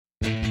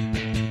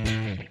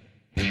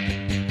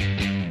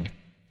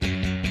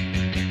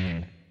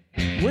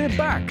We're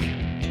back.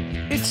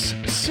 It's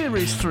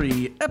Series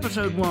 3,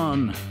 Episode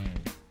 1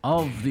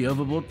 of the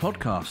Overboard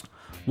podcast.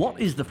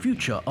 What is the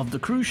future of the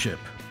cruise ship?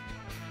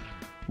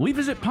 We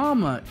visit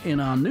Palma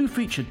in our new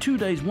feature 2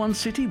 days, 1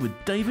 city with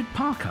David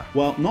Parker.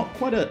 Well, not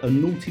quite a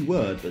naughty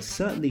word, but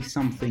certainly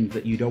something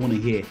that you don't want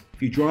to hear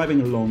if you're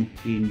driving along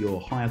in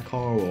your hire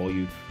car or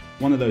you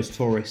one of those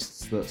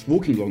tourists that's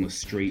walking along the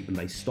street and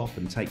they stop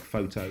and take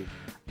photos.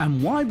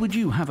 And why would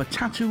you have a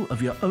tattoo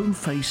of your own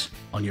face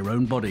on your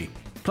own body?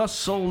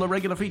 Plus all the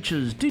regular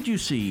features. Did you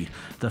see?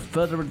 The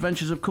Further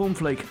Adventures of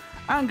Cornflake,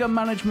 Anger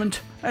Management,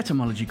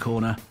 Etymology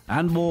Corner,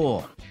 and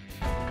more.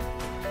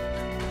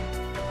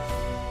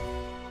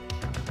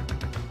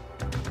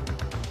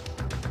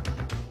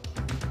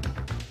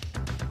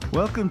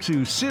 Welcome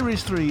to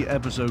Series 3,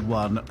 Episode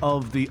 1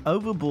 of the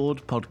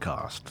Overboard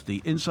podcast, the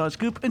inside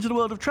scoop into the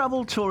world of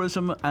travel,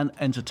 tourism and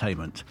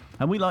entertainment.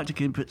 And we like to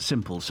keep it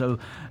simple, so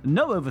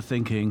no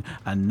overthinking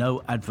and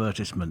no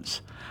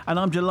advertisements. And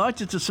I'm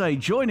delighted to say,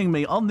 joining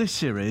me on this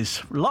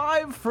series,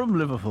 live from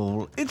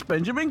Liverpool, it's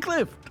Benjamin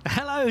Clift.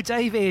 Hello,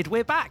 David.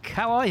 We're back.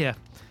 How are you?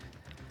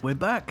 We're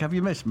back. Have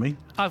you missed me?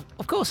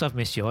 Of course I've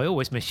missed you. I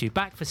always miss you.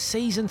 Back for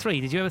Season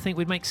 3. Did you ever think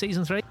we'd make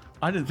Season 3?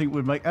 I didn't think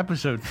we'd make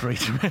Episode 3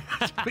 to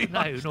be No,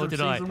 honest, nor of did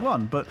Season I.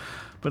 1, but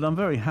I'm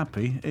very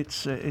happy.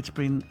 It's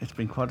been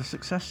quite a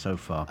success so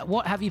far.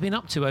 What have you been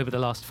up to over the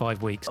last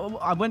 5 weeks?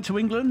 I went to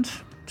England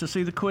to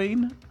see the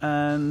Queen,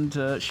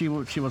 and she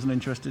wasn't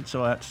interested,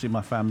 so I had to see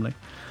my family.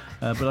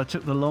 But I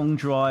took the long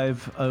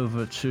drive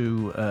over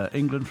to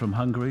England from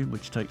Hungary,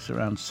 which takes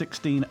around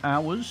 16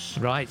 hours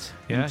Right,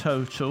 yeah. in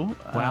total.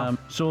 Wow.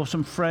 Saw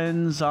some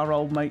friends, our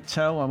old mate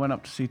Tel. I went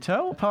up to see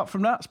Tel. Apart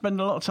from that,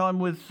 spend a lot of time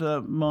with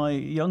my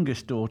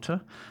youngest daughter,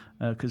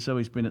 because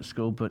Zoe's been at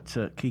school, but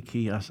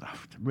Kiki, I'm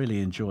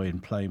really enjoying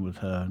playing with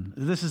her. And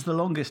this is the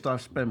longest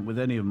I've spent with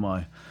any of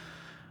my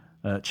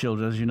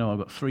children. As you know, I've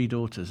got 3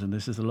 daughters, and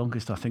this is the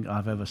longest I think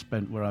I've ever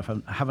spent where I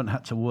haven't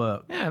had to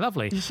work. Yeah,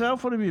 lovely.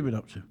 Yourself, what have you been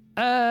up to?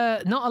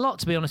 Not a lot,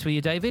 to be honest with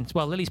you, David.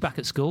 Well, Lily's back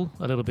at school,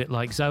 a little bit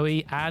like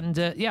Zoe. And,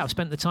 I've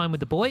spent the time with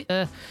the boy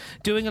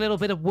doing a little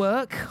bit of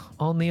work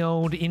on the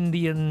old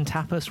Indian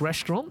tapas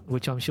restaurant,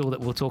 which I'm sure that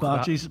we'll talk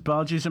about.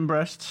 Barges and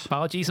breasts.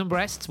 Barges and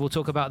breasts. We'll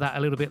talk about that a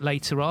little bit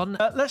later on.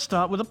 Let's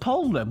start with a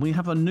poll then. We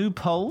have a new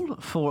poll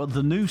for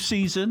the new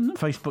season.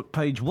 Facebook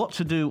page, What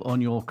to Do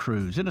on Your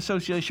Cruise. In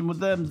association with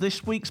them,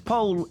 this week's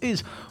poll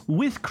is,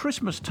 with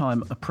Christmas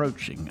time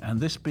approaching, and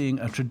this being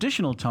a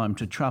traditional time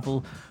to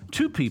travel,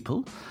 2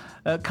 people,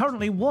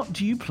 currently, what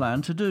do you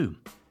plan to do?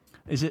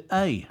 Is it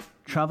A,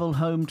 travel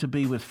home to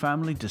be with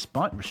family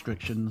despite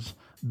restrictions?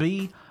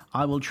 B,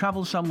 I will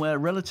travel somewhere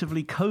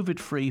relatively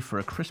COVID-free for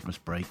a Christmas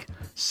break?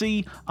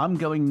 C, I'm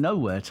going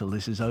nowhere till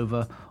this is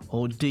over?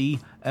 Or D,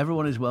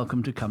 everyone is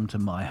welcome to come to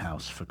my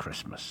house for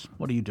Christmas?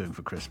 What are you doing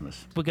for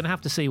Christmas? We're going to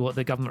have to see what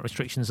the government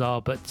restrictions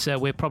are, but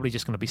we're probably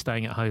just going to be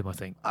staying at home, I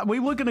think. We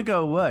were going to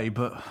go away,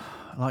 but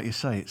like you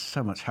say, it's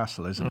so much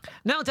hassle, isn't it?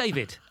 Now,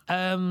 David,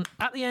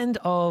 at the end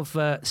of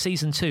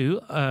Season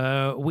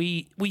 2,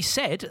 we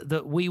said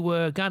that we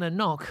were going to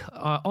knock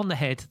on the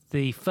head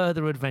the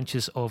Further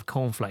Adventures of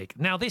Cornflake.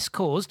 Now, this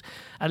caused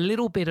a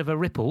little bit of a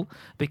ripple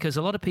because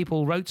a lot of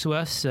people wrote to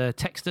us,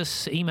 texted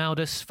us, emailed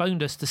us,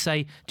 phoned us to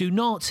say, do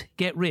not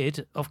get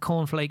rid of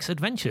Cornflake's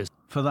adventures.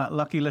 For that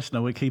lucky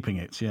listener, we're keeping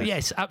it, yes.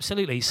 Yes,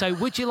 absolutely. So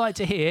would you like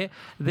to hear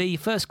the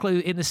first clue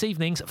in this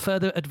evening's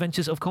Further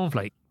Adventures of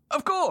Cornflake?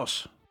 Of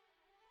course!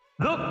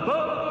 The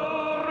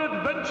Further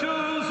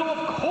Adventures of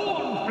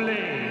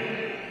Cornflake.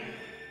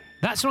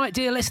 That's right,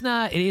 dear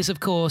listener. It is,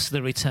 of course,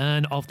 the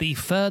return of the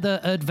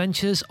Further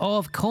Adventures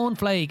of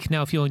Cornflake.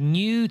 Now, if you're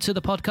new to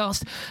the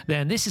podcast,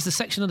 then this is the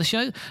section of the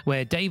show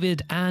where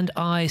David and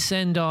I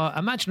send our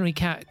imaginary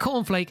cat,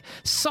 Cornflake,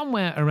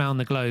 somewhere around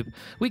the globe.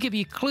 We give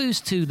you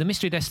clues to the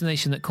mystery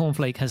destination that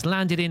Cornflake has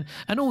landed in,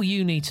 and all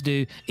you need to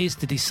do is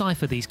to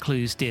decipher these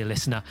clues, dear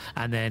listener.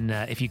 And then,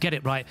 if you get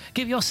it right,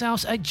 give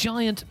yourselves a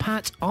giant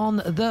pat on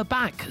the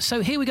back.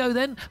 So here we go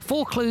then.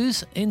 4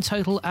 clues in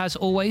total, as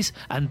always.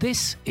 And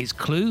this is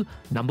clue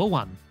number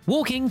 1.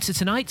 Walking to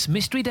tonight's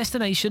mystery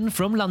destination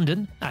from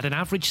London at an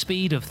average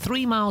speed of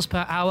 3 miles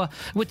per hour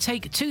would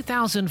take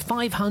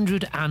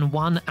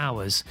 2,501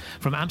 hours.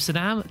 From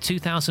Amsterdam,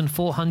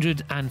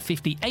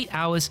 2,458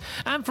 hours.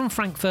 And from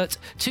Frankfurt,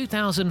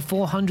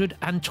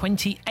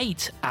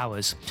 2,428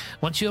 hours.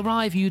 Once you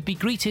arrive, you'd be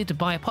greeted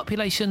by a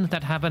population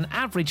that have an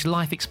average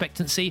life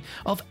expectancy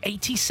of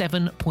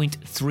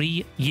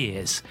 87.3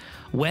 years.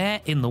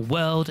 Where in the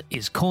world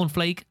is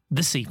Cornflake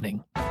this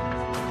evening?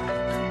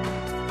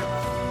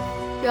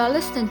 You are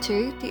listening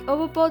to the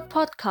Overboard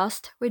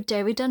podcast with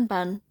David and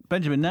Ben.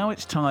 Benjamin, now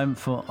it's time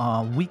for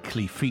our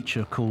weekly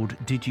feature called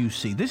Did You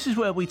See? This is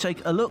where we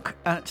take a look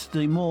at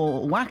the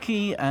more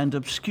wacky and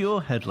obscure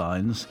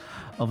headlines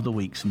of the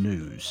week's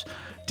news.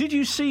 Did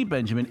you see,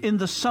 Benjamin, in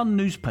the Sun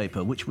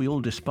newspaper, which we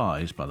all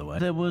despise, by the way,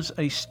 there was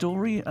a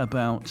story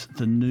about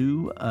the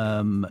new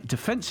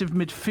defensive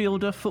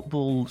midfielder,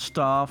 football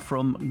star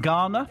from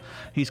Ghana.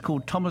 He's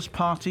called Thomas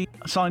Partey,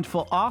 signed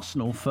for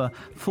Arsenal for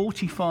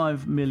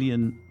 £45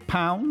 million.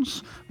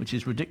 £6, which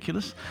is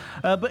ridiculous.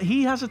 But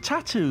he has a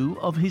tattoo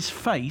of his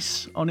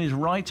face on his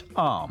right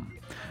arm.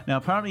 Now,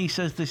 apparently he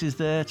says this is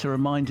there to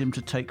remind him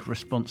to take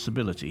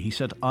responsibility. He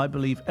said, "I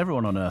believe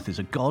everyone on earth is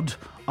a god.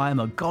 I am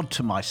a god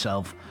to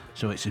myself,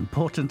 so it's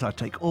important I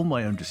take all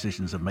my own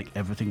decisions and make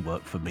everything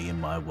work for me in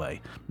my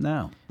way."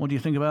 Now, what do you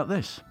think about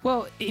this?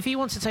 Well, if he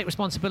wants to take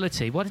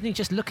responsibility, why doesn't he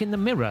just look in the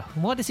mirror?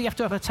 Why does he have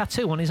to have a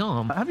tattoo on his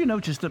arm? Have you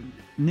noticed that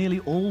nearly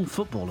all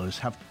footballers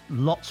have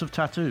lots of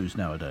tattoos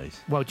nowadays?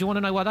 Well, do you want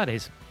to know why that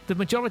is? The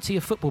majority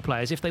of football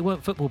players, if they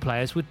weren't football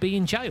players, would be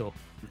in jail.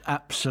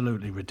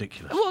 Absolutely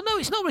ridiculous. Well, no,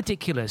 it's not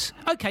ridiculous.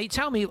 Okay,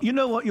 tell me. You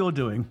know what you're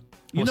doing.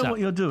 You What's know that? what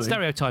you're doing.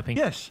 Stereotyping.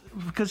 Yes,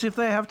 because if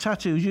they have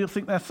tattoos, you'll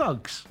think they're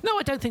thugs. No,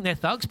 I don't think they're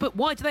thugs, but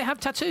why do they have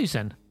tattoos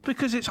then?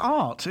 Because it's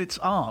art. It's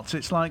art.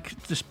 It's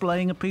like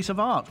displaying a piece of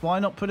art. Why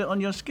not put it on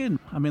your skin?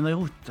 I mean,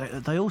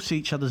 they all see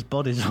each other's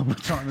bodies all the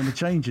time in the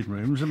changing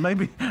rooms, and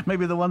maybe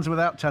the ones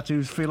without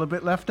tattoos feel a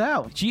bit left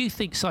out. Do you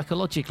think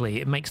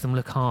psychologically it makes them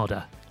look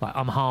harder? Like,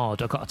 I'm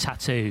hard, I've got a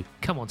tattoo.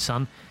 Come on,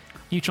 son.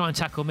 You try and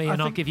tackle me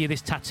and I'll give you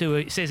this tattoo.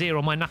 It says here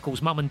on my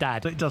knuckles, Mum and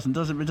Dad. It doesn't,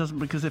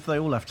 because if they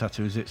all have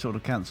tattoos, it sort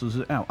of cancels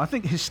it out. I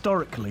think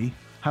historically,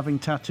 having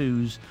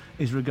tattoos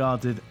is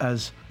regarded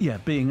as,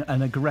 being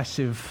an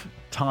aggressive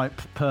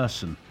type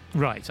person.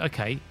 Right,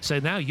 okay. So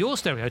now you're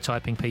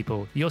stereotyping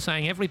people. You're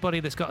saying everybody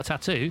that's got a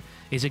tattoo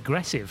is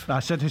aggressive. I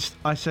said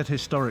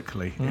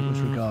historically it was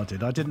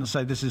regarded. I didn't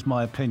say this is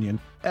my opinion.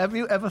 Have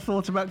you ever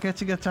thought about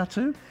getting a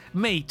tattoo?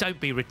 Me, don't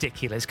be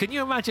ridiculous. Can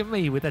you imagine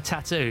me with a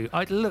tattoo?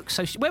 I'd look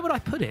so... Where would I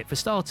put it, for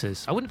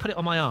starters? I wouldn't put it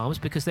on my arms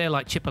because they're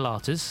like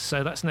chipolatas,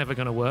 so that's never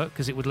going to work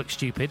because it would look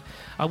stupid.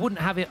 I wouldn't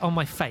have it on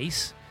my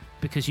face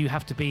because you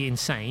have to be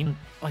insane.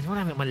 I wouldn't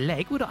have it on my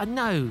leg, would I?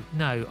 No,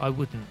 I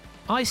wouldn't.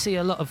 I see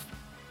a lot of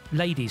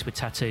ladies with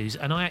tattoos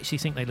and I actually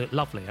think they look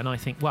lovely and I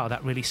think, wow,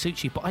 that really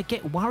suits you. But I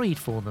get worried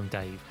for them,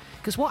 Dave,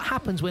 because what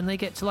happens when they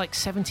get to like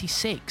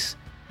 76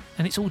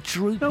 and it's all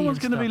droopy? No one's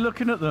going to stuff? be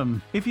looking at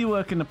them. If you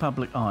work in the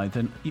public eye,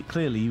 then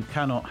clearly you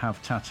cannot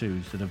have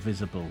tattoos that are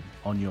visible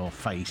on your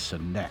face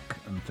and neck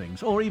and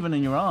things, or even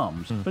in your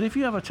arms. But if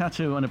you have a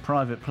tattoo in a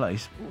private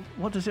place,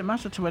 what does it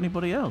matter to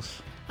anybody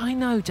else? I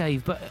know,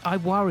 Dave, but I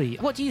worry.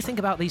 What do you think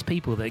about these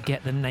people that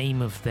get the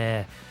name of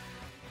their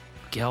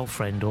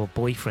girlfriend or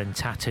boyfriend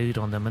tattooed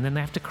on them and then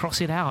they have to cross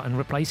it out and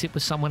replace it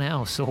with someone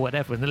else or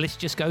whatever, and the list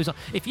just goes on?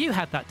 If you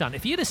had that done,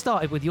 if you'd have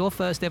started with your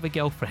first ever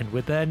girlfriend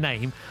with their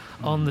name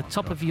on the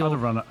top of your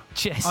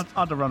chest,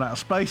 I'd have run out of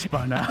space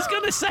by now. I was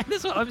going to say,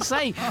 that's what I'm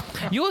saying.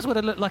 Yours would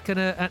have looked like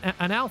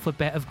an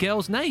alphabet of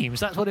girls'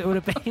 names. That's what it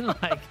would have been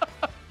like.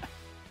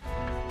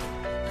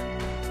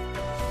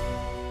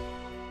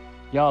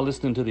 Y'all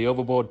listening to the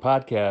Overboard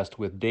podcast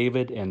with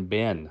David and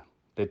Ben.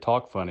 They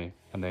talk funny,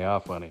 and they are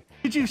funny.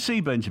 Did you see,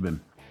 Benjamin?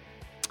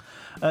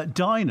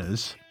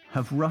 Diners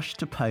have rushed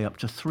to pay up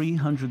to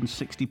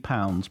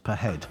 £360 per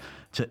head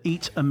to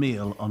eat a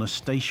meal on a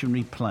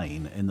stationary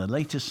plane in the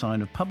latest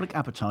sign of public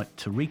appetite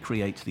to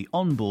recreate the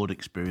onboard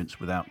experience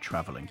without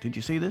travelling. Did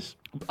you see this?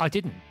 I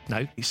didn't,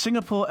 no.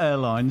 Singapore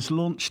Airlines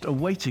launched a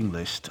waiting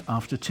list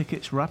after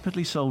tickets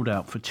rapidly sold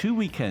out for 2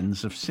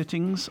 weekends of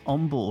sittings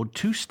on board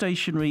 2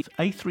 stationary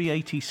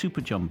A380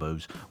 Super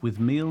Jumbos with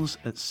meals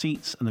at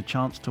seats and a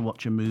chance to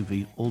watch a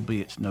movie,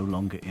 albeit no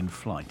longer in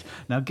flight.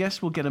 Now,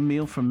 guests will get a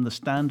meal from the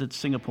standard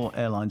Singapore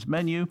Airlines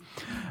menu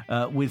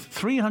with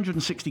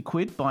 360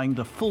 quid buying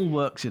the full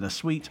works in a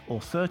suite, or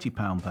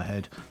 £30 per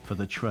head for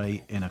the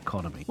tray in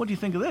economy. What do you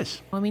think of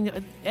this? I mean,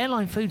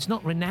 airline food's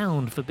not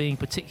renowned for being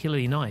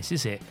particularly nice,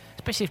 is it?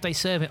 Especially if they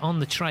serve it on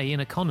the tray in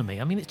economy.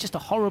 I mean, it's just a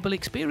horrible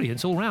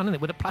experience all round, isn't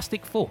it? With a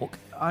plastic fork.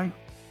 I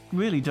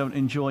really don't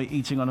enjoy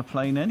eating on a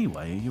plane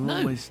anyway. You're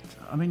always...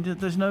 I mean,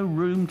 there's no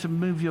room to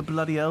move your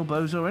bloody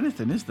elbows or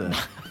anything, is there?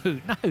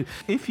 No.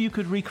 If you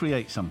could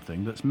recreate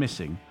something that's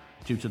missing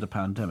due to the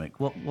pandemic,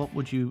 what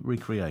would you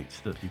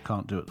recreate that you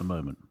can't do at the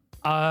moment?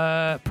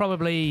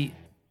 Probably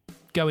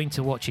going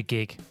to watch a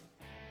gig.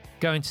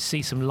 Going to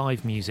see some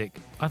live music.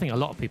 I think a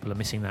lot of people are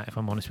missing that, if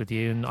I'm honest with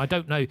you. And I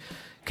don't know,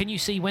 can you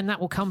see when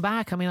that will come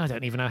back? I mean, I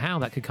don't even know how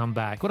that could come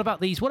back. What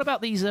about these,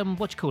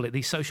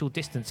 these social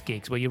distance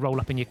gigs where you roll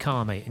up in your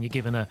car, mate, and you're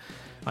given a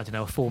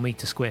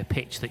 4-metre square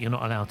pitch that you're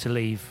not allowed to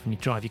leave, and you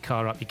drive your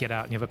car up, you get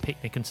out and you have a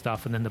picnic and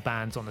stuff, and then the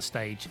band's on the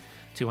stage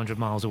 200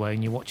 miles away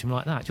and you watch them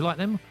like that. Do you like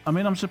them? I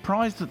mean, I'm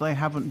surprised that they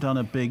haven't done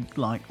a big,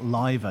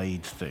 Live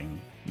Aid thing.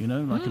 You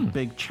know, like a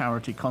big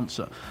charity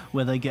concert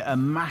where they get a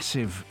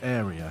massive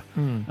area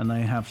and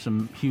they have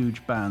some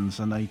huge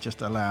bands and they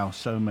just allow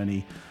so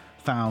many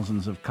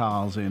thousands of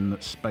cars in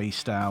that's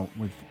spaced out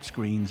with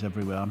screens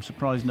everywhere. I'm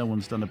surprised no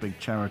one's done a big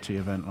charity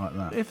event like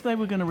that. If they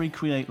were going to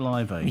recreate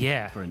Live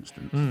Aid, for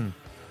instance,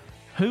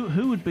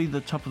 who would be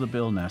the top of the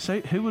bill now?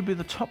 Say, who would be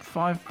the top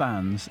 5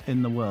 bands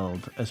in the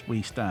world as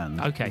we stand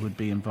who would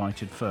be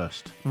invited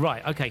first?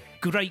 Right, okay.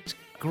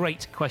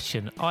 Great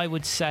question. I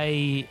would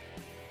say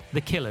The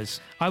Killers.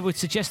 I would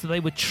suggest that they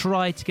would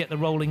try to get the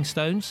Rolling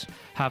Stones,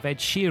 have Ed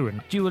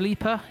Sheeran. Dua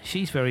Lipa,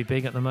 she's very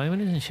big at the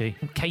moment, isn't she?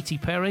 Katy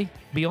Perry,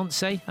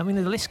 Beyonce. I mean,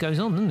 the list goes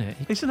on, doesn't it?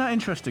 Isn't that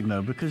interesting,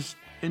 though? Because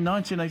in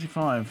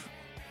 1985,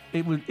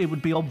 it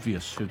would be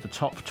obvious who the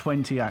top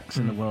 20 acts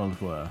in the world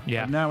were.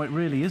 Yeah. But now it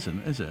really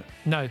isn't, is it?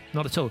 No,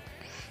 not at all.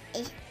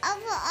 It's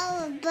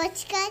over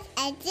podcast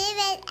and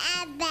David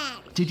and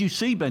Ben. Did you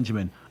see,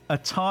 Benjamin? A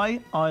Thai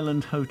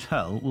island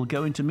hotel will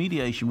go into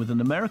mediation with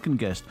an American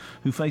guest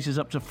who faces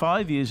up to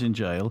 5 years in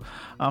jail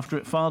after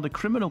it filed a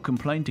criminal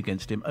complaint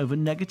against him over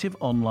negative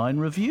online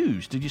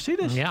reviews. Did you see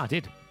this? Yeah, I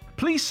did.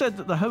 Police said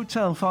that the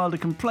hotel filed a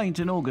complaint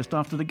in August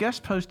after the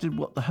guest posted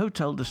what the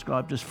hotel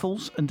described as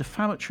false and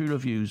defamatory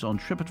reviews on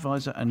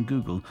TripAdvisor and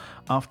Google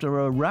after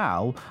a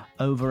row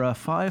over a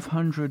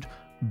 500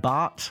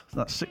 baht,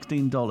 that's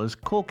 $16,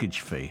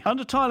 corkage fee.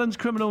 Under Thailand's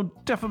Criminal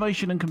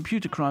Defamation and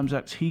Computer Crimes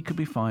Act, he could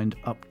be fined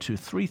up to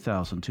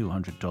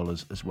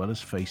 $3,200 as well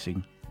as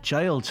facing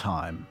jail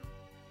time.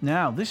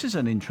 Now, this is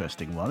an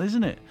interesting one,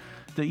 isn't it?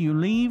 That you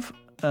leave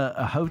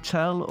a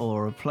hotel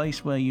or a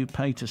place where you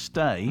pay to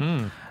stay,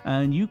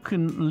 and you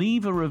can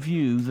leave a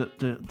review that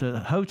the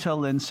hotel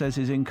then says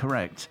is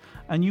incorrect,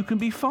 and you can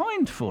be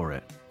fined for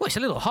it. Well, it's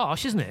a little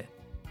harsh, isn't it?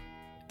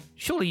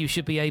 Surely you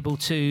should be able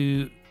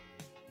to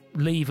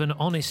leave an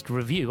honest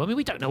review. I mean,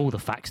 we don't know all the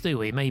facts, do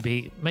we?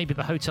 Maybe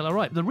the hotel are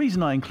right. The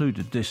reason I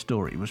included this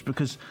story was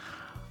because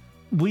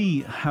we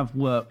have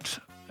worked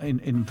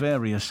in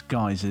various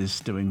guises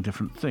doing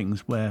different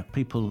things where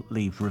people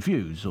leave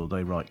reviews or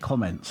they write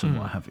comments and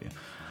what have you.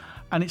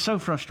 And it's so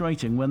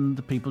frustrating when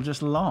the people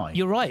just lie.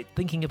 You're right.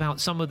 Thinking about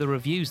some of the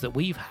reviews that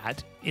we've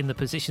had in the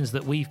positions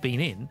that we've been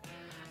in,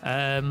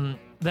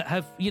 that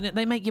have,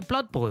 they make your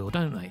blood boil,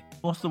 don't they?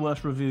 What's the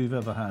worst review you've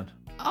ever had?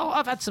 Oh,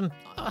 I've had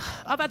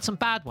some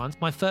bad ones.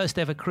 My first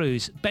ever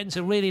cruise. Ben's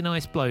a really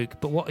nice bloke,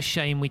 but what a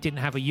shame we didn't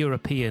have a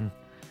European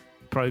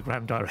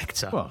program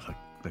director. Well,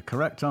 they're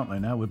correct, aren't they,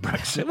 now with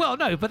Brexit? Well,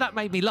 no, but that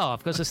made me laugh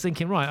because I was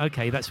thinking, right,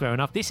 okay, that's fair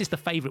enough. This is the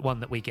favourite one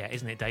that we get,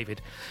 isn't it,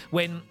 David?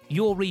 When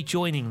you're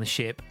rejoining the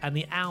ship and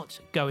the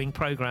outgoing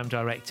program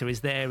director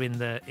is there in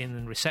the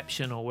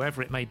reception or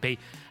wherever it may be,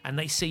 and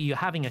they see you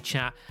having a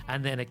chat,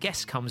 and then a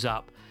guest comes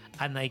up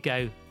and they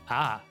go,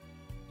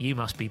 you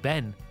must be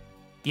Ben.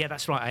 Yeah,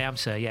 that's right, I am,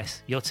 sir,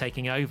 yes. You're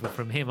taking over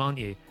from him, aren't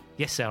you?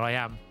 Yes, sir, I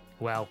am.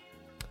 Well,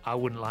 I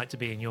wouldn't like to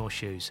be in your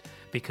shoes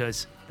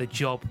because the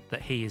job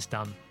that he has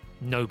done,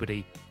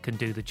 nobody can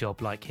do the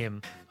job like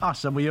him.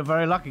 So well, you're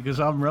very lucky because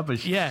I'm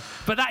rubbish. Yeah,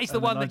 but that is the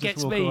one that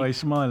gets me. I walk away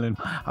smiling.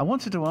 I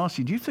wanted to ask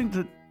you, do you think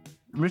that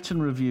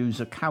written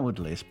reviews are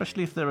cowardly,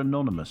 especially if they're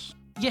anonymous?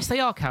 Yes, they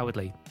are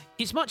cowardly.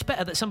 It's much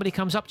better that somebody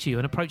comes up to you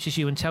and approaches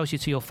you and tells you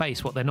to your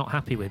face what they're not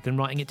happy with than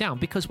writing it down,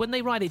 because when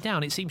they write it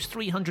down, it seems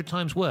 300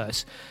 times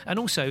worse, and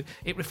also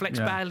it reflects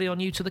badly on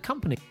you to the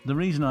company. The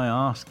reason I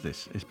ask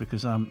this is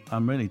because I'm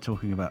really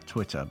talking about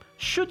Twitter.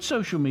 Should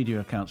social media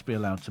accounts be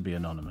allowed to be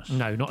anonymous?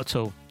 No, not at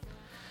all.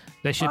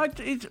 There should...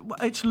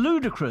 It's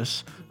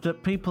ludicrous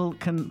that people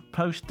can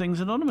post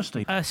things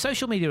anonymously. A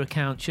social media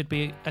account should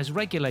be as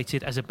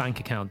regulated as a bank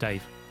account,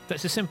 Dave.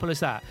 That's as simple as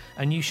that.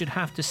 And you should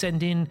have to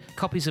send in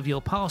copies of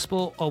your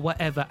passport or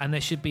whatever, and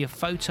there should be a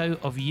photo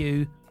of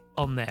you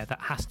on there.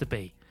 That has to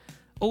be.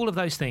 All of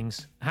those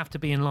things have to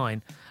be in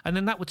line. And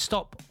then that would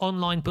stop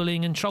online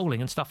bullying and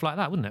trolling and stuff like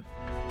that, wouldn't it?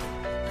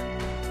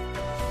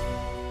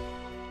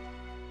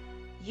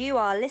 You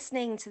are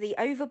listening to the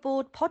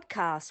Overboard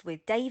podcast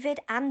with David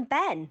and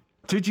Ben.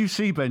 Did you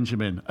see,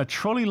 Benjamin? A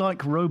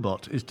trolley-like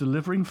robot is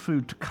delivering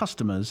food to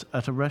customers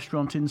at a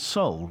restaurant in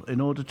Seoul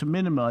in order to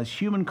minimise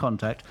human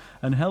contact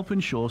and help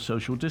ensure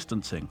social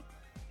distancing.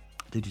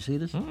 Did you see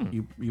this?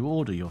 You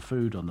order your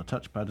food on the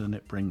touchpad and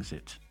it brings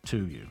it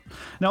to you.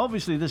 Now,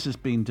 obviously, this has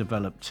been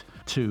developed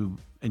to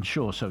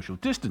ensure social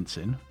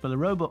distancing, but the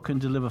robot can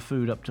deliver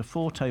food up to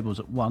 4 tables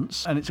at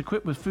once, and it's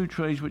equipped with food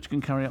trays which can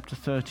carry up to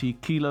 30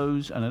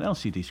 kilos and an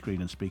LCD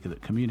screen and speaker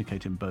that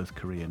communicate in both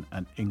Korean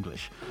and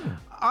English.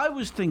 I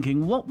was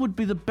thinking, what would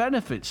be the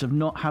benefits of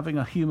not having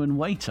a human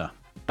waiter?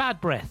 Bad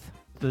breath.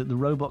 The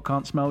robot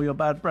can't smell your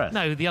bad breath?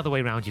 No, the other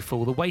way around, you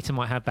fool. The waiter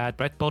might have bad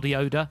breath, body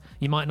odour.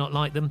 You might not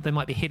like them. They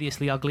might be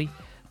hideously ugly.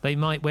 They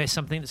might wear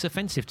something that's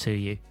offensive to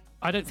you.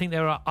 I don't think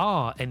there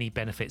are any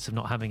benefits of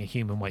not having a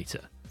human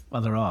waiter.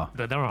 Well, there are.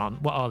 But there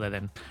aren't. What are there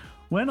then?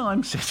 When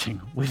I'm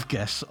sitting with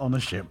guests on a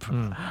ship,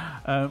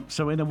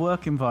 so in a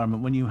work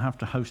environment, when you have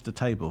to host a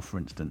table, for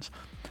instance,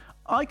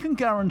 I can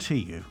guarantee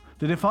you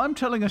that if I'm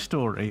telling a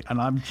story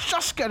and I'm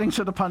just getting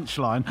to the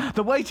punchline,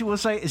 the waiter will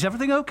say, "Is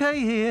everything okay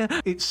here?"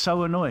 It's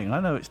so annoying.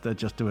 I know they're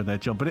just doing their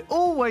job, but it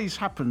always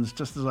happens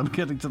just as I'm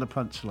getting to the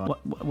punchline.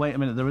 Wait a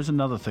minute, there is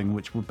another thing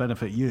which will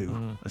benefit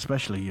you,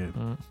 especially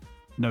you.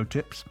 No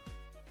tips.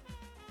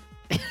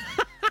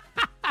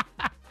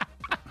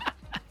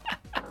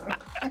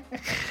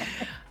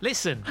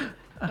 Listen,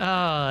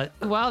 well,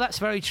 that's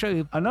very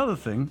true. Another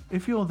thing,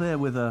 if you're there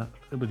with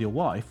your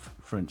wife,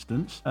 for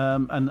instance,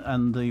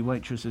 and the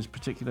waitress is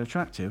particularly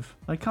attractive,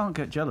 they can't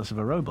get jealous of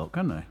a robot,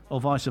 can they?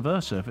 Or vice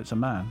versa if it's a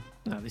man.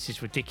 No, this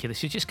is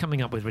ridiculous. You're just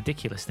coming up with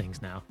ridiculous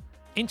things now.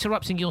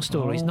 Interrupting your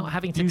stories, not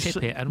having to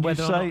tip it, and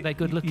whether or not they're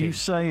good looking. You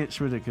say it's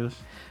ridiculous.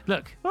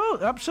 Look. Oh,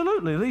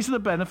 absolutely. These are the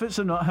benefits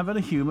of not having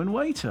a human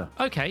waiter.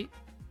 Okay.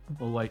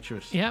 or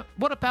waitress. Yeah.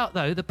 What about,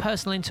 though, the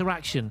personal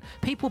interaction?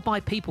 People by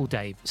people,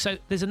 Dave. So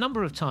there's a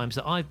number of times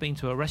that I've been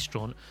to a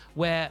restaurant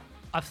where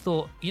I've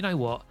thought, you know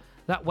what?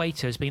 That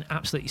waiter has been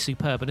absolutely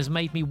superb and has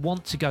made me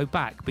want to go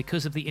back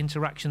because of the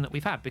interaction that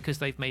we've had, because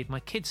they've made my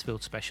kids feel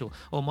special,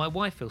 or my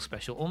wife feel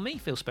special, or me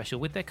feel special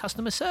with their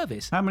customer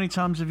service. How many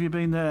times have you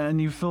been there and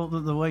you thought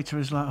that the waiter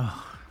is like,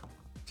 oh,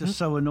 just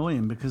so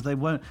annoying because they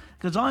won't?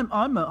 Because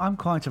I'm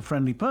quite a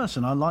friendly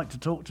person. I like to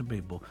talk to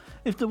people.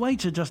 If the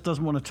waiter just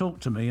doesn't want to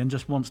talk to me and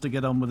just wants to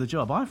get on with the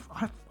job, I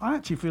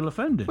actually feel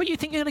offended. Well, you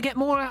think you're going to get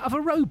more out of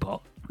a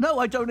robot? No,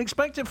 I don't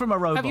expect it from a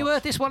robot. Have you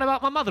heard this one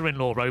about my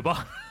mother-in-law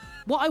robot?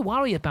 What I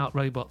worry about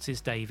robots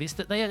is, Dave, is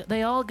that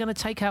they are going to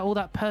take out all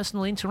that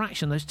personal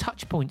interaction, those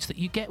touch points that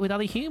you get with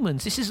other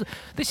humans. This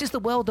is the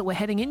world that we're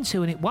heading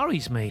into, and it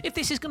worries me. If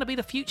this is going to be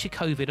the future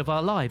COVID of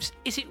our lives,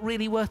 is it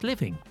really worth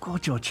living?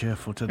 God, you're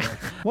cheerful today.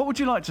 What would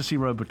you like to see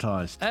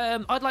robotised?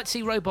 I'd like to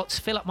see robots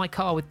fill up my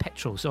car with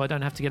petrol so I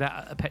don't have to get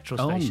out at a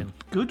petrol station.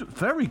 Good,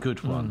 very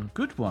good one.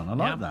 Good one. I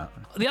like that.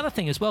 The other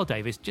thing as well,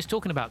 Dave, is just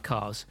talking about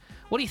cars.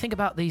 What do you think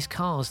about these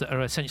cars that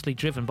are essentially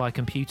driven by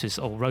computers,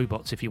 or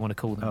robots, if you want to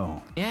call them?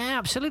 Oh. Yeah,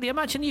 absolutely.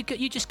 Imagine you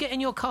just get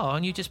in your car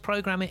and you just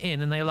program it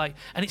in, and and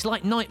it's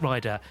like Knight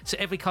Rider. So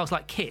every car's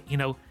like Kit, you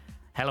know.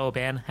 Hello,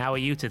 Ben. How are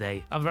you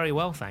today? I'm very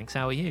well, thanks.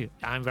 How are you?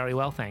 I'm very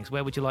well, thanks.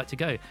 Where would you like to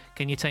go?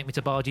 Can you take me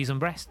to Bargees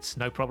and Breasts?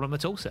 No problem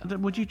at all, sir.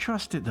 Would you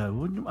trust it,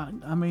 though?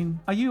 I mean,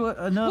 are you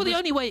a nervous the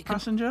only way it can...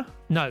 passenger?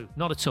 No,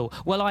 not at all.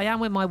 Well, I am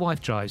when my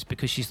wife drives,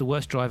 because she's the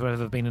worst driver I've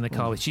ever been in a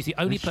car with. She's the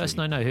only person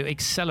I know who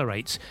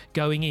accelerates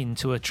going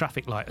into a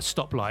traffic light, a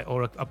stoplight,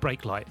 or a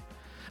brake light.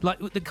 Like,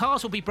 the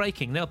cars will be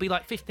braking. There'll be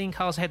like 15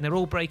 cars ahead and they're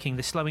all braking.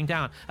 They're slowing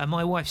down. And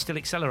my wife's still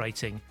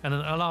accelerating. And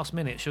at the last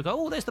minute, she'll go,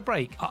 oh, there's the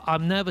brake.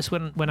 I'm nervous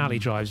when Ali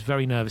drives.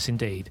 Very nervous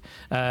indeed.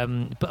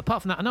 But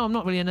apart from that, no, I'm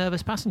not really a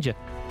nervous passenger.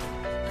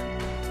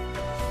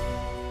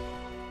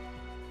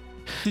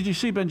 Did you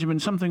see, Benjamin,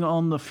 something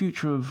on the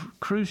future of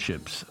cruise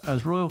ships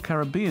as Royal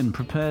Caribbean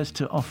prepares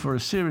to offer a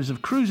series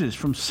of cruises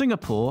from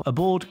Singapore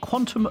aboard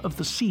Quantum of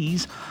the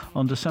Seas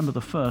on December the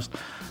 1st?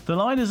 The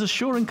line is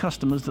assuring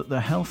customers that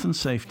their health and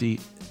safety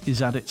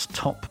is at its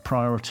top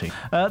priority.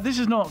 This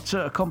is not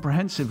a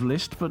comprehensive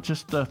list, but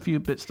just a few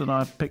bits that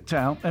I've picked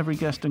out. Every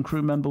guest and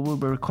crew member will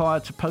be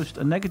required to post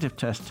a negative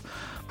test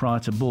prior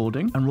to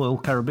boarding, and Royal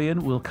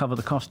Caribbean will cover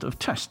the cost of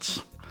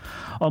tests.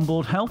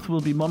 Onboard health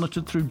will be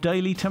monitored through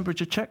daily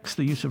temperature checks,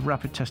 the use of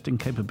rapid testing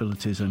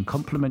capabilities, and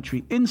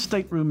complimentary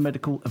in-stateroom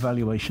medical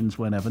evaluations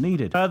whenever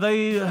needed.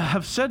 They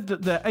have said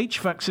that their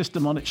HVAC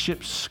system on its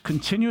ships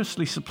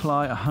continuously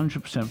supply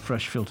 100%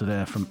 fresh filtered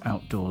air from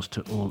outdoors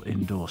to all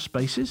indoor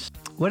spaces.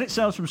 When it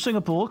sails from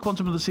Singapore,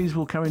 Quantum of the Seas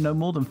will carry no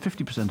more than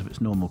 50% of its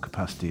normal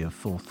capacity of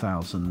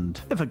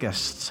 4,000. If a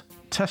guest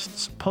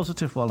tests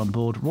positive while on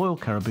board, Royal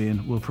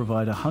Caribbean will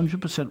provide a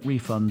 100%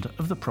 refund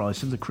of the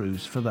price of the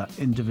cruise for that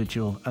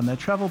individual and their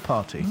travel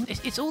party.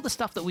 It's all the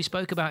stuff that we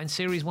spoke about in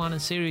Series 1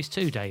 and Series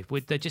 2, Dave.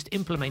 They're just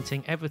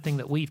implementing everything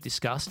that we've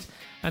discussed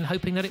and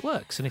hoping that it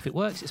works. And if it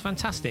works, it's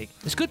fantastic.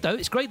 It's good, though.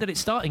 It's great that it's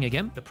starting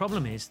again. The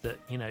problem is that,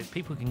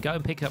 people can go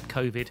and pick up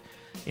COVID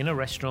in a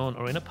restaurant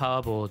or in a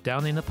pub or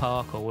down in the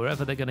park or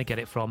wherever they're going to get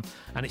it from,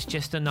 and it's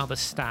just another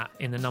stat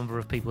in the number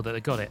of people that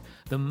have got it.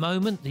 The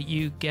moment that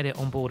you get it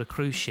on board a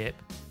cruise ship,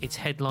 it's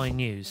headline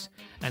news,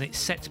 and it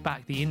sets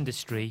back the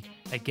industry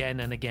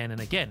again and again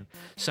and again.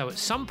 So at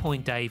some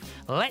point, Dave,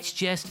 let's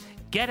just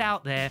get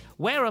out there,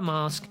 wear a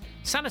mask,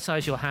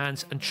 sanitize your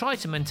hands, and try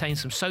to maintain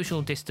some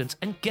social distance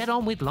and get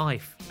on with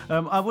life.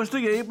 I was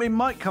thinking it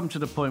might come to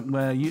the point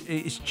where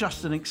it's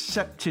just an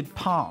accepted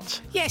part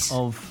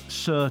of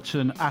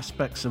certain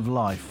aspects of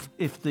life.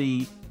 If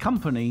the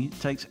company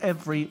takes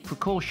every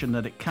precaution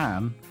that it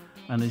can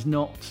and is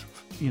not,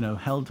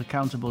 held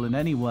accountable in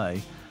any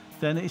way,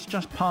 then it's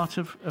just part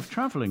of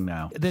travelling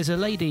now. There's a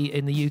lady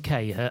in the UK,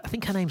 I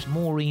think her name's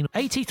Maureen,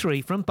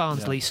 83, from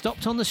Barnsley,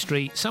 stopped on the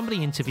street,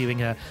 somebody interviewing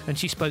her, and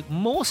she spoke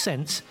more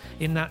sense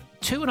in that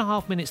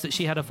 2.5 minutes that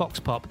she had a Vox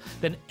Pop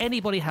than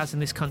anybody has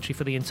in this country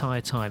for the entire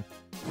time.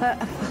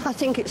 I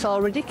think it's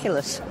all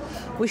ridiculous.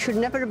 We should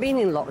never have been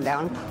in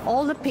lockdown.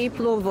 All the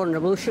people who are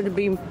vulnerable should have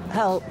been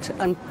helped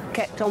and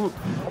kept on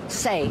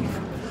safe.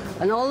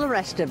 And all the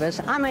rest of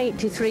us, I'm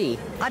 83,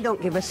 I don't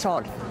give a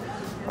sod.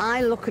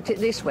 I look at it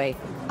this way.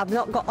 I've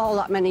not got all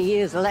that many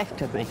years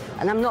left of me,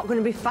 and I'm not going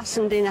to be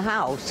fastened in a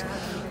house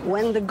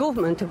when the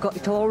government have got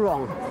it all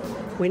wrong.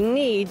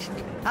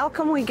 How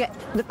can we get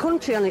the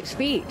country on its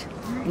feet,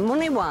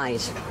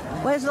 money-wise?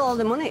 Where's all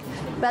the money?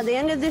 By the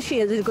end of this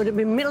year, there's going to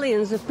be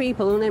millions of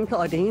people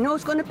unemployed, and you know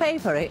who's going to pay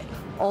for it?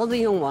 All the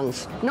young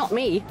ones. Not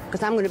me,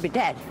 because I'm going to be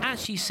dead.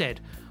 As she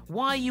said,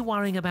 why are you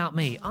worrying about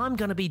me? I'm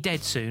going to be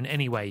dead soon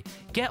anyway.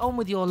 Get on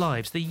with your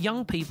lives. The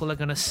young people are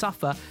going to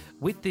suffer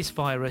with this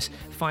virus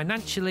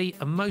financially,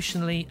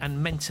 emotionally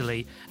and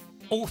mentally.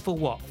 All for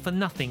what? For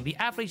nothing. The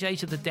average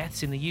age of the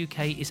deaths in the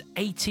UK is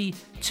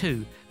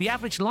 82. The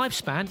average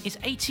lifespan is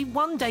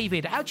 81,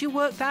 David. How do you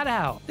work that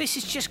out? This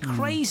is just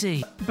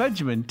crazy.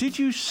 Benjamin, did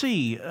you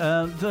see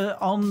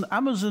on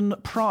Amazon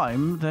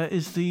Prime there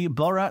is the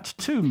Borat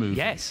 2 movie?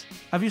 Yes.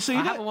 Have you seen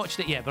it? I haven't watched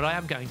it yet, but I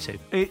am going to.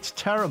 It's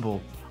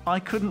terrible. I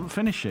couldn't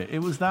finish it. It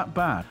was that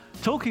bad.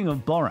 Talking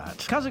of Borat,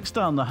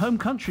 Kazakhstan, the home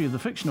country of the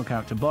fictional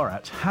character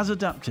Borat, has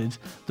adapted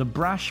the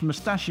brash,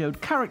 mustachioed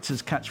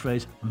character's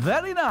catchphrase,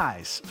 "Very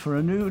nice," for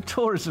a new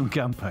tourism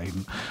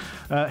campaign.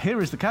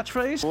 Here is the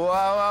catchphrase.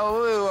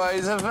 Wow,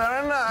 it's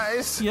very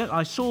nice. Yeah,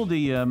 I saw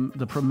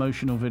the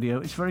promotional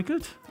video. It's very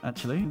good,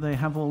 actually. They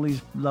have all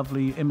these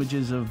lovely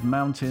images of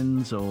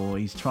mountains, or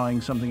he's trying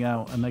something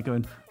out, and they're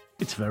going,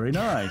 "It's very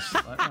nice."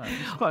 Like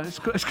that.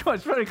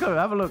 It's very cool.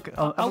 Have a look.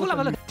 I will have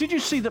a look. Did you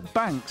see that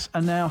banks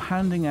are now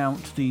handing out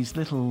these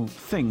little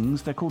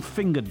things? They're called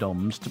finger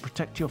doms to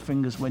protect your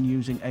fingers when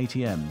using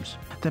ATMs.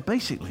 They're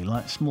basically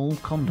like small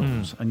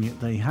condoms, and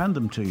they hand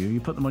them to you.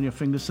 You put them on your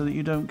fingers so that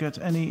you don't get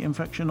any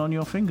infection on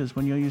your fingers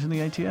when you're using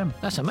the ATM.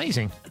 That's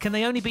amazing. Can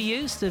they only be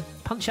used to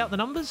punch out the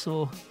numbers,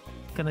 or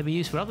can they be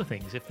used for other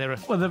things? If they're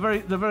Well, they're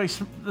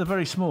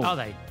very small. Are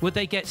they? Would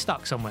they get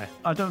stuck somewhere?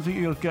 I don't think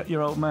you'll get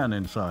your old man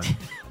inside.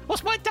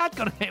 What's my dad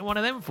got to get one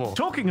of them for?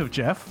 Talking of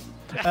Jeff,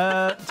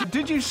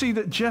 did you see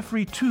that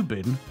Jeffrey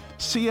Toobin,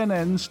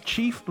 CNN's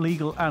chief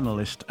legal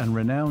analyst and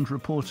renowned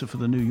reporter for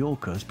The New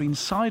Yorker, has been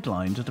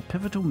sidelined at a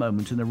pivotal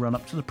moment in the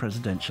run-up to the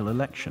presidential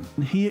election?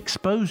 He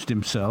exposed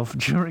himself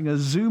during a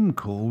Zoom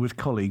call with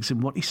colleagues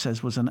in what he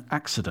says was an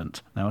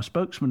accident. Now, a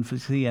spokesman for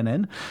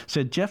CNN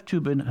said Jeff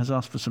Toobin has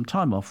asked for some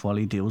time off while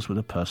he deals with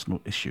a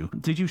personal issue.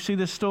 Did you see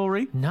this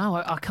story? No,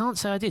 I can't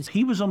say I did.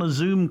 He was on a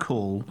Zoom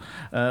call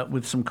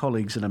with some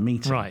colleagues in a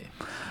meeting. Right.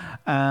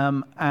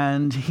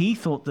 And he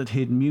thought that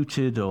he'd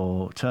muted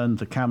or turned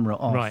the camera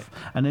off. Right.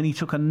 And then he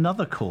took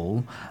another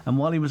call. And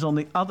while he was on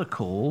the other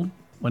call,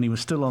 when he was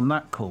still on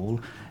that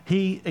call,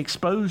 he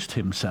exposed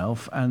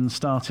himself and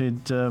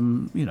started,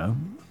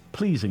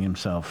 pleasing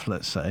himself,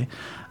 let's say.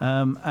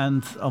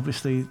 And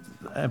obviously,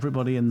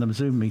 everybody in the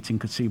Zoom meeting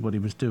could see what he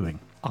was doing.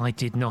 I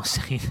did not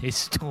see this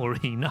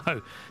story,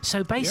 no.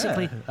 So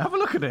basically... Yeah, have a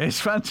look at it,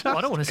 it's fantastic. Well,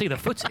 I don't want to see the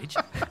footage.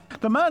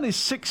 The man is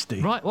 60.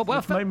 Right, well,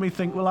 which made me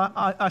think, well,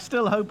 I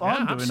still hope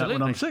I'm doing absolutely. that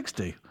when I'm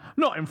 60.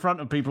 Not in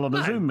front of people on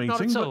a Zoom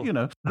meeting, but,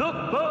 The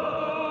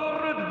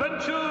Further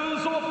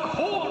Adventures of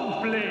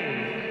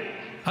Cornflake.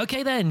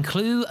 OK then,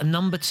 clue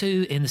number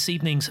 2 in this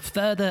evening's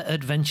Further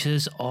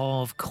Adventures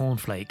of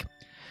Cornflake.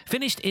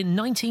 Finished in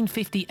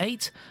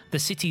 1958, the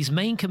city's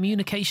main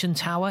communication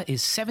tower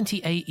is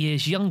 78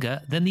 years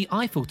younger than the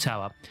Eiffel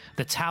Tower,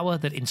 the tower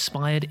that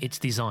inspired its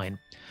design.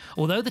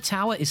 Although the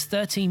tower is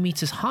 13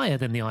 metres higher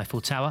than the Eiffel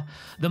Tower,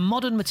 the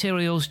modern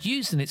materials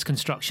used in its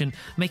construction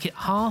make it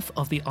half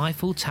of the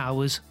Eiffel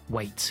Tower's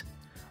weight.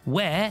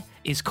 Where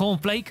is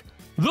Cornflake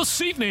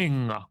this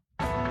evening?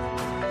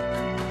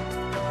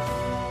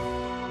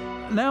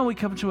 Now we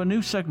come to a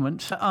new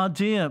segment. Our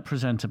dear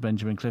presenter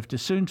Benjamin Clift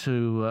is soon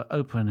to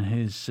open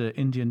his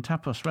Indian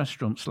tapas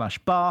restaurant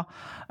 / bar,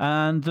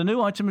 and the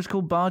new item is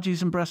called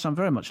Bhajis and Breasts. I'm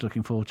very much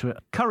looking forward to it.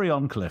 Curry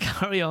on, Cliff.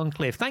 Curry on,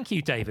 Cliff. Thank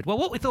you, David. Well,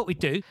 what we thought we'd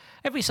do,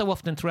 every so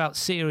often throughout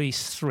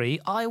Series 3,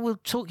 I will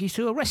talk you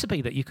through a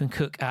recipe that you can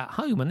cook at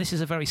home, and this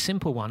is a very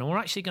simple one. And we're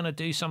actually going to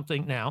do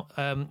something now,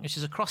 which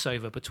is a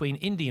crossover between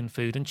Indian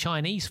food and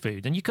Chinese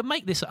food. And you can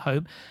make this at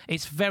home.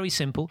 It's very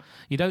simple.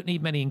 You don't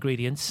need many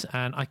ingredients,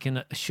 and I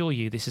can assure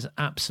you this is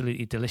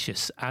absolutely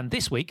delicious. And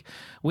this week,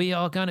 we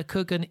are going to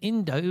cook an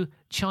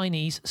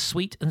Indo-Chinese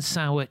sweet and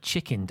sour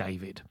chicken,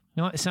 David.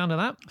 You like the sound of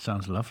that?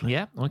 Sounds lovely.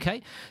 Yeah,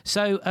 okay.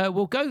 So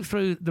we'll go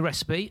through the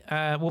recipe.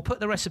 We'll put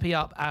the recipe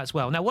up as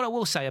well. Now, what I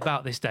will say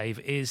about this, Dave,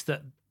 is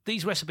that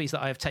these recipes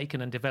that I have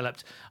taken and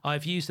developed,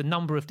 I've used a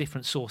number of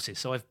different sources.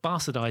 So I've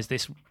bastardized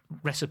this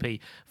recipe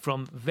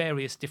from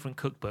various different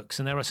cookbooks,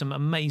 and there are some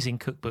amazing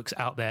cookbooks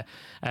out there.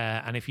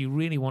 And if you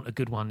really want a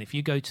good one, if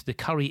you go to the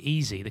Curry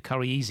Easy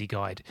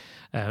Guide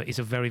is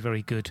a very,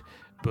 very good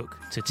book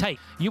to take.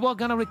 You are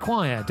going to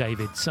require,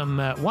 David, some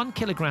 1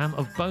 kilogram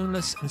of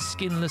boneless and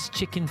skinless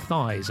chicken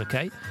thighs,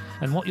 okay?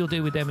 And what you'll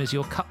do with them is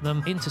you'll cut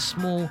them into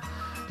small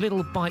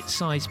little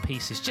bite-sized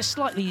pieces, just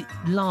slightly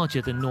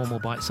larger than normal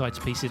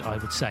bite-sized pieces, I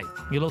would say.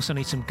 You'll also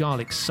need some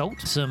garlic salt,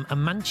 some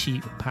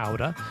amanchi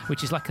powder,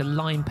 which is like a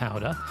lime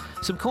powder,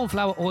 some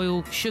cornflour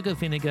oil, sugar,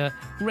 vinegar,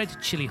 red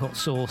chili hot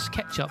sauce,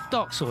 ketchup,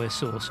 dark soy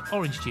sauce,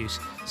 orange juice,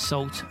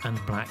 salt and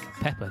black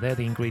pepper. They're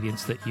the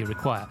ingredients that you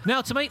require.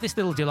 Now, to make this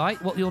little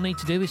delight, what you'll need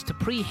to do is to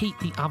preheat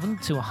the oven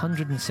to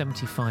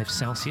 175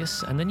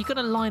 Celsius, and then you're going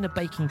to line a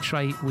baking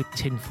tray with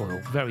tin foil.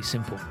 Very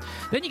simple.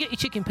 Then you get your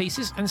chicken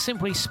pieces and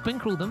simply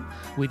sprinkle them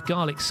with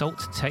garlic salt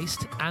to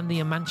taste and the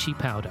Amanchi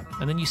powder,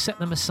 and then you set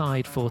them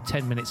aside for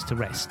 10 minutes to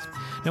rest.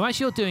 Now, as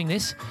you're doing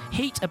this,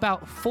 heat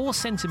about 4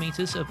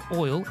 centimetres of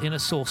oil in a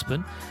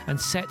saucepan and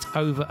set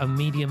over a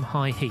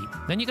medium-high heat.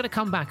 Then you're going to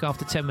come back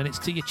after 10 minutes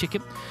to your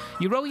chicken.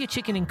 You roll your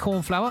chicken in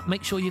corn flour,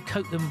 make sure you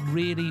coat them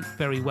really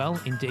very well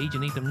indeed, you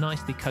need them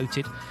nicely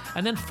coated,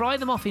 and then fry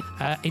them off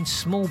in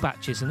small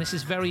batches, and this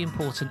is very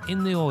important,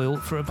 in the oil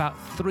for about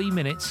 3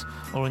 minutes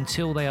or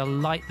until they are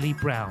lightly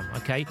brown,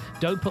 okay?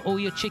 Don't put all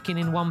your chicken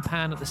in one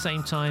pan at the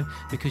same time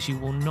because you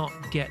will not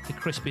get the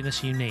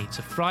crispiness you need.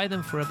 So fry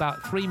them for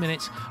about 3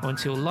 minutes or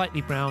until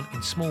lightly brown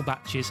in small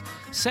batches.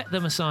 Set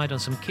them aside on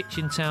some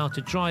kitchen towel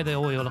to dry the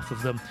oil off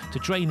of them, to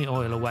drain the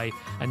oil away,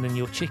 and then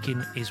your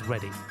chicken is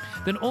ready.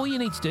 Then all you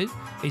need to do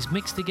is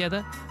mix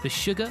together the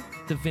sugar,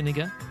 the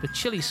vinegar, the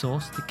chili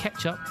sauce, the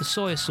ketchup, the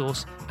soy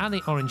sauce, and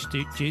the orange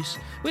juice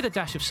with a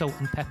dash of salt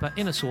and pepper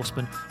in a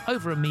saucepan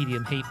over a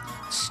medium heat.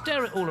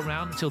 Stir it all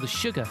around until the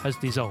sugar has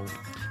dissolved.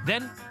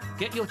 Then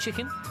get your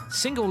chicken,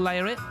 single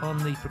layer it on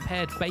the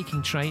prepared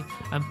baking tray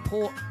and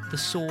pour the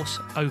sauce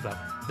over.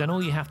 Then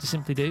all you have to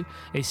simply do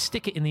is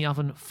stick it in the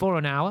oven for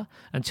an hour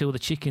until the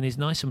chicken is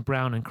nice and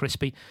brown and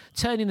crispy,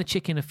 turning the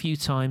chicken a few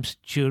times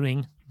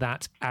during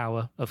that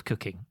hour of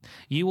cooking.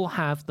 You will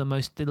have the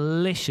most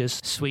delicious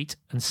sweet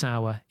and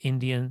sour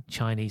Indian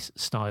Chinese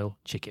style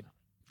chicken.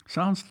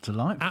 Sounds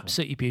delightful.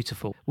 Absolutely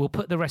beautiful. We'll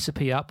put the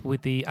recipe up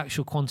with the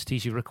actual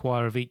quantities you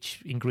require of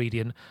each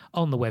ingredient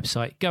on the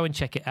website. Go and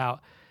check it out.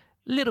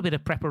 Little bit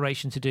of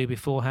preparation to do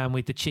beforehand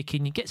with the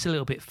chicken. It gets a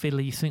little bit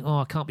fiddly. You think,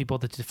 I can't be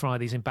bothered to fry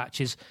these in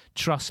batches.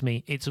 Trust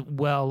me, it's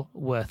well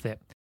worth it.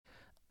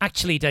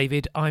 Actually,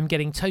 David, I'm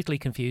getting totally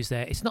confused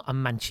there. It's not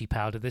Amanchi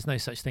powder. There's no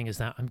such thing as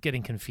that. I'm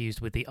getting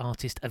confused with the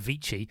artist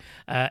Avicii.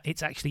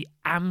 It's actually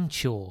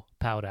Amchur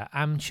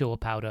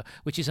powder,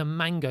 which is a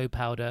mango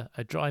powder,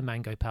 a dry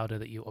mango powder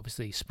that you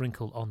obviously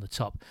sprinkle on the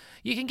top.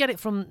 You can get it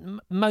from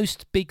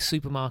most big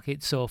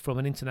supermarkets or from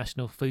an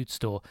international food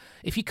store.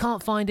 If you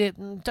can't find it,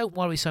 don't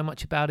worry so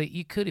much about it.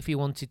 You could, if you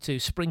wanted to,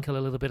 sprinkle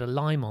a little bit of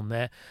lime on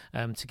there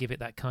to give it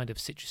that kind of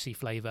citrusy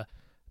flavour.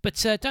 But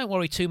don't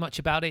worry too much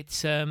about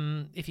it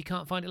if you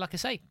can't find it, like I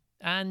say.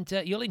 And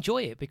you'll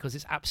enjoy it because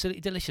it's absolutely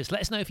delicious.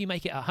 Let us know if you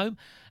make it at home,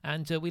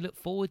 and we look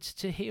forward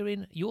to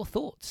hearing your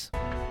thoughts.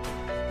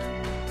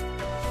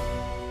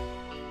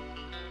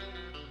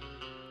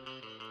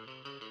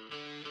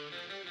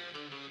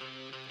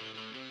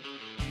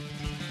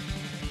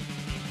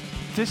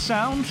 This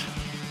sound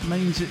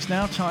means it's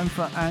now time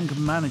for anger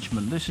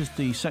management. This is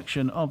the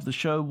section of the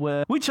show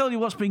where we tell you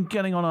what's been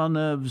getting on our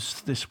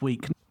nerves this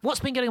week. What's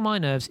been getting on my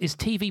nerves is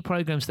TV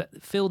programmes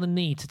that feel the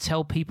need to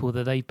tell people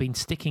that they've been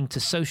sticking to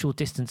social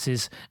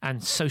distances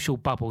and social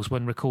bubbles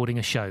when recording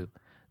a show.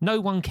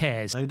 No one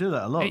cares. They do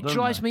that a lot, It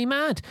drives me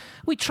mad.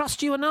 We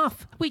trust you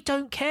enough. We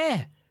don't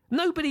care.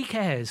 Nobody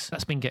cares.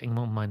 That's been getting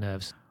on my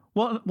nerves.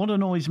 What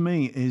annoys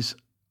me is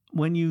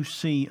when you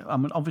see,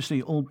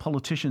 obviously all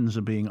politicians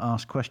are being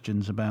asked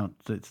questions about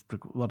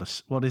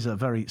what is a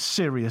very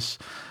serious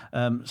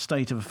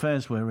state of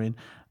affairs we're in,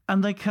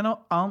 and they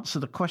cannot answer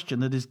the question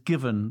that is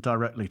given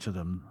directly to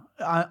them.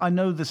 I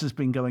know this has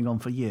been going on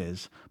for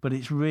years, but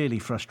it's really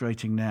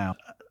frustrating now.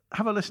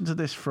 Have a listen to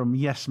this from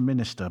Yes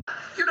Minister.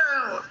 You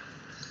know,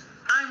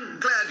 I'm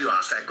glad you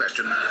asked that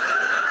question.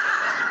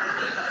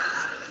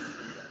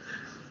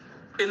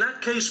 In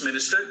that case,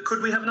 Minister,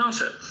 could we have an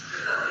answer?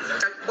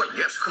 Well,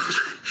 yes, of course.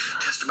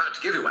 Just about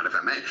to give you one, if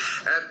I may. As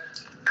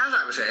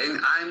I was saying,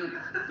 I'm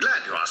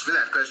glad you asked me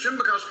that question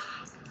because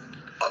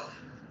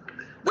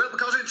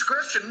it's a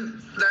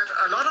question that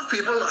a lot of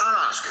people are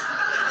asking.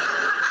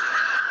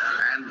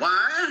 And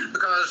why?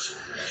 Because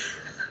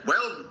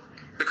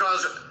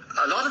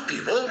a lot of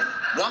people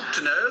want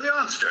to know the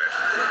answer to it.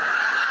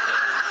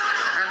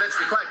 And let's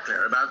be quite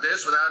clear about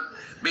this without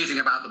beating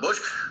about the bush.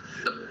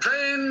 The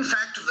plain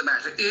fact of the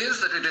matter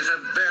is that it is a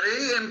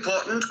very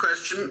important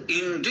question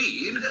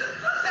indeed,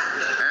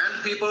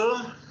 and people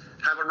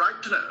have a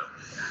right to know.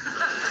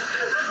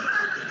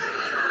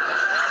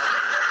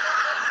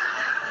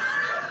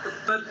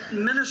 But,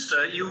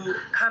 Minister, you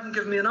haven't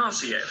given me an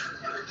answer yet.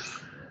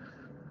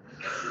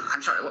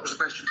 I'm sorry, what was the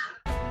question?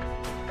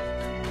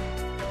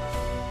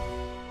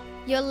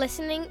 You're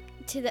listening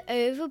to the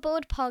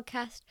Overboard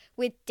podcast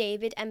with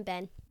David and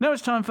Ben. Now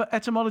it's time for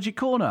Etymology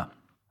Corner.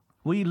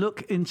 We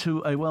look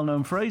into a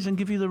well-known phrase and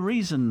give you the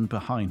reason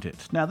behind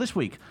it. Now this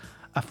week,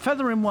 a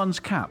feather in one's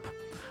cap.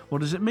 What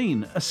does it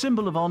mean? A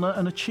symbol of honour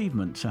and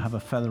achievement to have a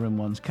feather in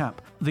one's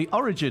cap. The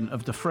origin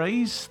of the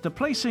phrase, the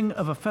placing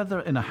of a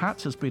feather in a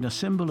hat, has been a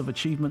symbol of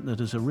achievement that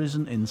has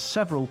arisen in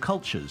several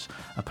cultures,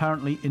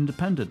 apparently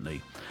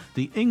independently.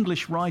 The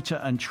English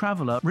writer and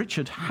traveller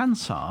Richard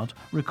Hansard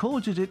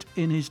recorded it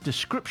in his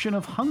description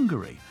of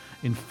Hungary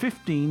in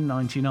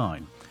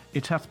 1599.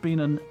 It hath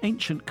been an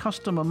ancient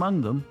custom among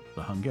them,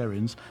 the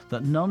Hungarians,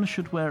 that none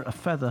should wear a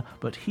feather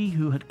but he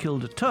who had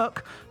killed a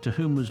Turk, to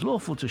whom was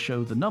lawful to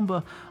show the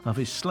number of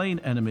his slain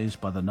enemies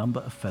by the number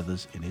of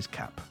feathers in his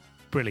cap.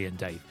 Brilliant,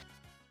 Dave.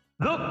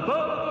 The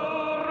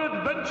Fur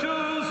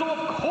Adventures of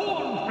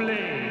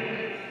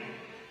Cornflake.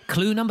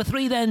 Clue number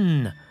 3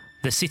 then.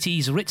 The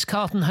city's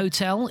Ritz-Carlton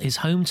Hotel is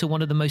home to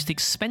one of the most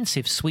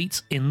expensive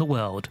suites in the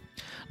world.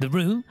 The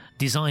room,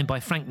 designed by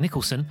Frank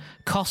Nicholson,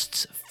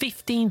 costs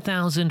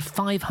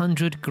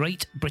 15,500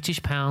 Great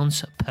British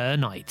pounds per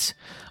night.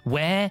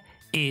 Where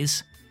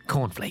is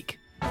Cornflake?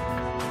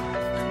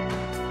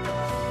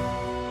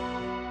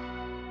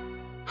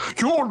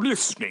 You're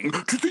listening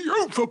to the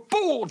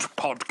Overboard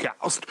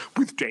podcast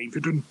with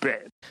David and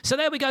Ben. So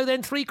there we go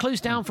then, 3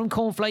 clues down from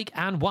Cornflake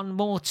and 1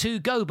 more to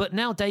go. But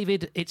now,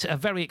 David, it's a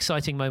very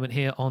exciting moment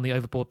here on the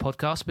Overboard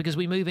podcast because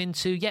we move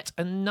into yet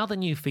another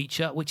new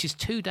feature, which is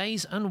 2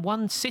 days and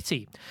 1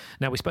 city.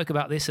 Now, we spoke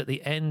about this at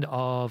the end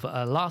of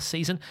last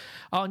season.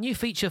 Our new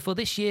feature for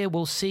this year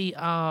will see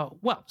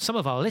some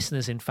of our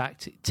listeners, in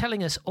fact,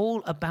 telling us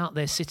all about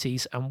their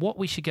cities and what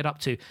we should get up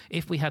to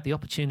if we had the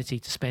opportunity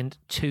to spend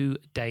 2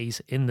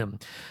 days in them.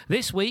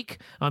 This week,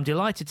 I'm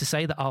delighted to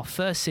say that our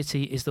first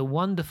city is the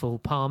wonderful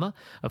Palma,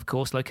 of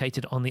course,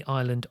 located on the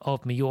island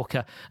of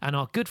Mallorca, and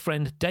our good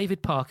friend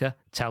David Parker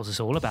tells us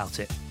all about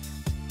it.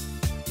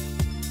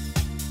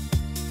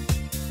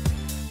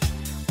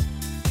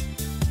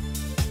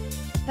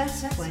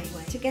 Best way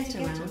to get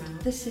around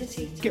the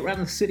city. To get around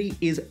the city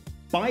is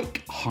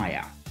bike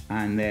hire.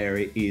 And there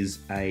is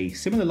a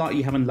similar like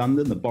you have in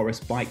London, the Boris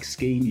Bike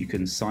Scheme. You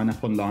can sign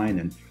up online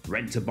and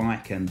rent a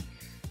bike and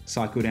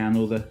cycle down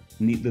all the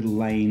neat little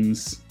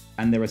lanes.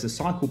 And there is a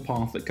cycle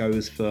path that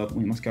goes you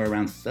must go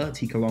around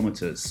 30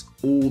 kilometres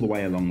all the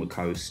way along the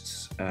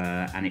coasts.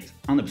 And it's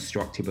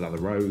unobstructed with other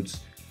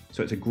roads.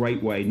 So it's a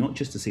great way not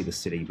just to see the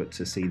city, but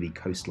to see the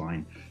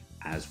coastline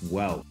as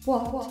well.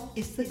 What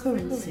is the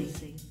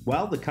currency?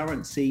 Well, the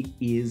currency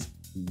is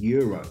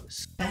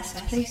euros. Best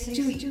place to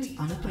eat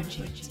on a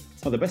budget.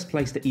 Well, the best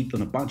place to eat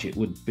on a budget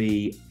would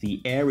be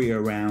the area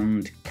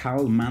around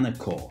Cal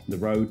Manacor, the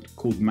road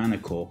called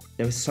Manacor.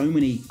 There are so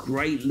many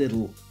great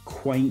little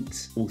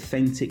quaint,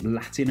 authentic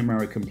Latin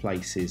American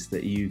places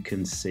that you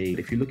can see.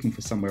 If you're looking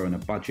for somewhere on a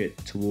budget,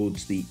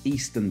 towards the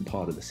eastern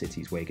part of the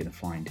city is where you're going to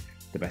find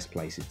the best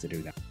places to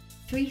do that.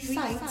 3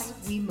 sites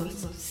we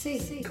must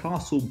see.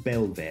 Castle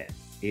Belvedere.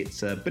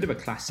 It's a bit of a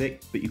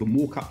classic, but you can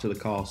walk up to the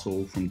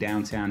castle from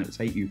downtown. It will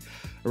take you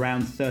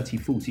around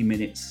 30-40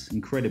 minutes.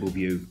 Incredible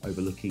view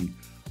overlooking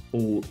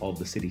all of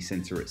the city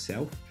centre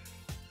itself.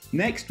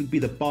 Next would be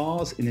the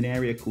bars in an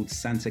area called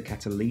Santa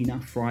Catalina.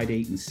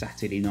 Friday and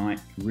Saturday night,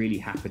 really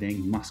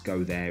happening. Must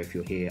go there if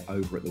you're here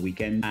over at the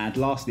weekend. And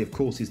lastly, of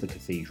course, is the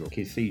cathedral.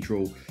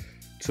 Cathedral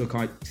took,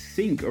 I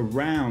think,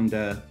 around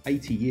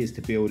 80 years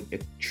to build a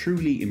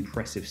truly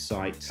impressive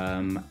site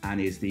and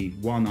is the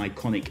one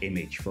iconic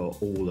image for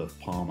all of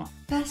Palma.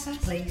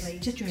 Best place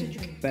to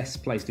drink.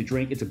 Best place to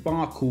drink. It's a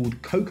bar called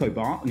Coco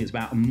Bar and it's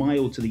about a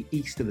mile to the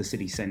east of the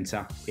city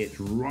centre. It's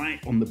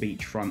right on the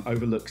beachfront,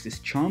 overlooks this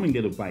charming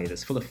little bay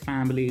that's full of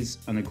families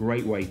and a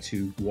great way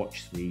to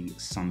watch the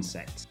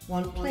sunset.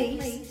 One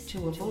place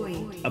to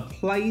avoid. A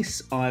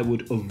place I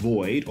would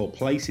avoid, or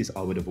places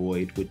I would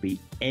avoid, would be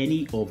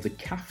any of the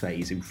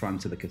cafes in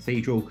front of the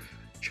cathedral,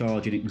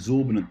 charge an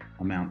exorbitant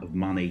amount of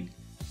money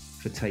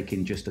for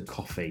taking just a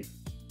coffee.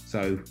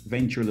 So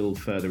venture a little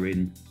further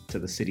in to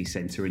the city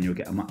centre and you'll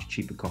get a much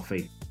cheaper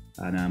coffee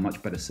and a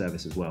much better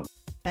service as well.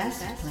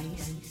 Best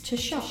place to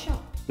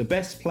shop. The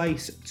best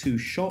place to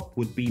shop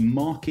would be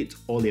Market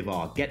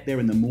Olivar. Get there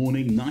in the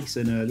morning, nice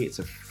and early. It's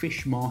a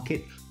fish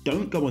market.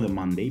 Don't go on a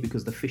Monday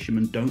because the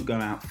fishermen don't go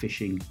out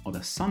fishing on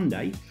a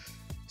Sunday.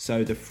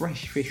 So the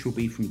fresh fish will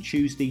be from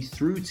Tuesday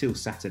through till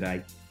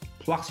Saturday.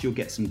 Plus you'll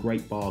get some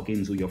great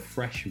bargains, or your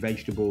fresh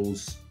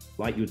vegetables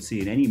like you would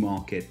see in any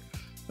market.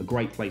 A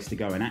great place to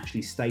go and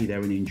actually stay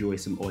there and enjoy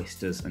some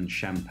oysters and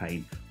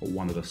champagne at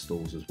one of the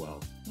stalls as well.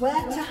 Where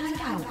to hang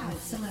out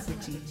with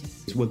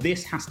celebrities? Well,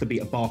 this has to be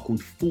a bar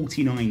called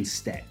 49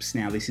 Steps.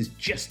 Now, this is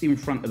just in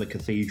front of the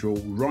cathedral,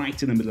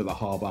 right in the middle of the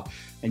harbour,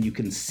 and you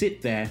can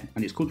sit there,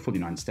 and it's called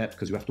 49 Steps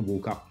because you have to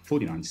walk up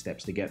 49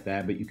 steps to get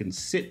there, but you can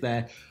sit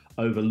there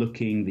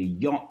overlooking the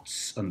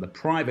yachts and the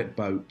private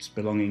boats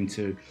belonging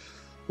to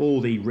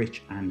all the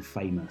rich and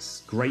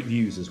famous. Great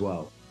views as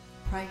well.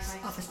 Price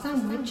of a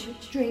sandwich,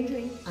 drink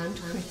and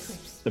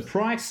crisps. The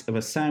price of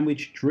a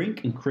sandwich,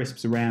 drink and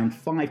crisps around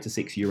 €5 to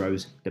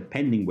 €6,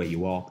 depending where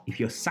you are. If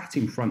you're sat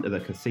in front of the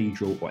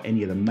cathedral or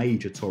any of the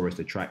major tourist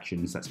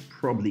attractions, that's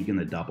probably going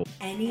to double.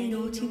 Any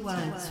naughty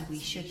words we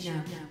should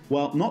know?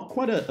 Well, not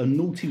quite a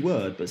naughty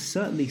word, but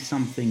certainly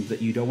something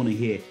that you don't want to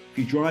hear. If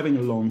you're driving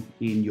along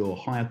in your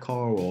hire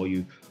car or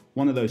you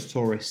one of those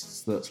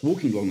tourists that's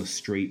walking along the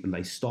street and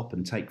they stop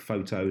and take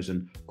photos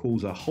and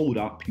calls a hold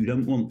up, you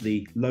don't want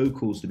the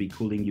locals to be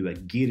calling you a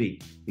giri.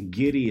 A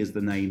giri is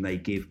the name they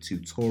give to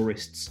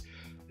tourists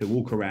who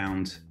walk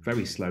around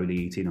very slowly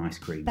eating ice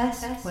cream.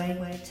 Best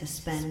way to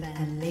spend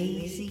a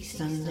lazy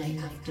Sunday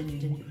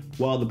afternoon?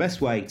 Well, the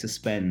best way to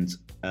spend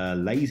a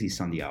lazy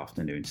Sunday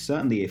afternoon,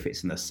 certainly if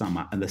it's in the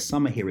summer, and the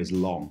summer here is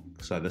long.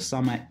 So the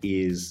summer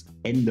is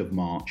end of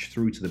March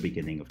through to the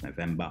beginning of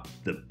November,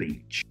 the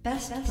beach.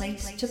 Best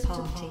place to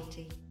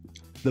party?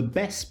 The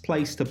best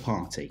place to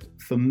party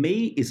for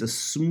me is a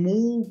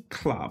small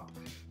club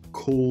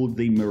called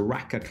the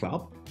Maraca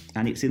Club.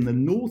 and it's in the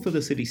north of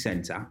the city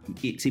centre.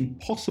 It's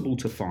impossible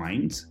to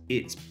find.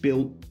 It's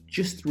built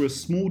just through a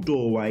small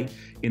doorway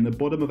in the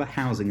bottom of a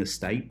housing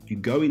estate. You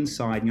go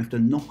inside and you have to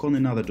knock on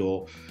another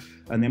door.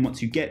 And then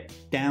once you get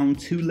down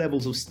 2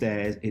 levels of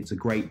stairs, it's a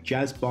great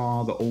jazz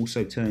bar that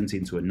also turns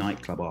into a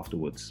nightclub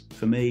afterwards.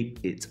 For me,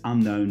 it's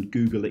unknown.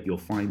 Google it, you'll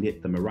find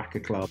it. The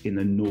Maraca Club in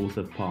the north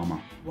of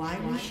Parma. Why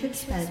we should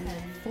spend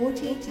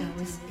 48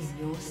 hours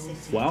in your city?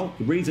 Well,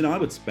 the reason I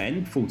would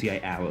spend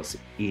 48 hours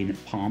in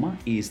Parma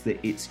is that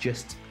it's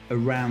just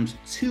around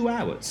 2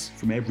 hours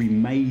from every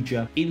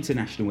major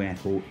international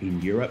airport in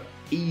Europe.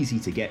 Easy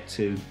to get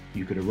to.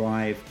 You could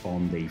arrive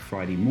on the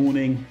Friday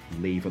morning,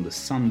 leave on the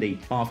Sunday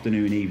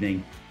afternoon,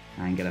 evening,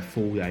 and get a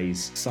full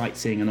day's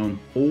sightseeing. And on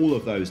all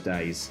of those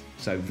days,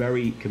 so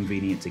very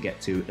convenient to get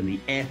to. And the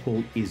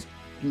airport is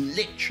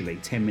literally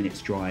 10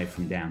 minutes drive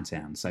from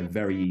downtown, so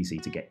very easy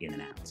to get in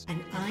and out.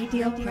 An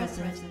ideal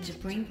present to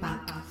bring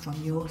back from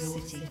your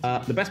city.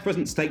 The best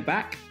present to take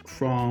back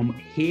from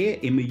here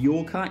in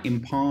Mallorca, in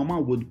Parma,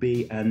 would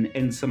be an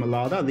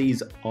ensaimada.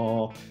 These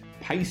are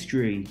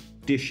pastry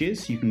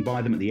dishes. You can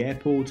buy them at the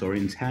airport or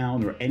in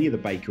town or any of the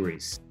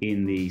bakeries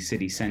in the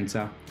city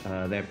centre.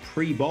 They're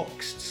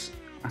pre-boxed.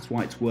 That's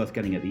why it's worth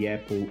getting at the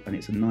airport, and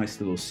it's a nice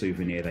little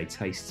souvenir. They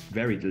taste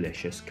very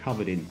delicious,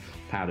 covered in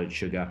powdered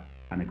sugar,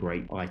 and a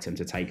great item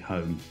to take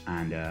home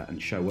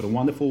and show what a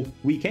wonderful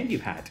weekend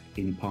you've had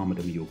in Palma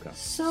de Mallorca.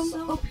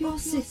 Sum up your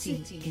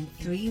city in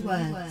 3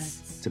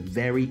 words. It's a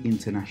very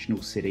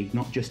international city,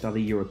 not just other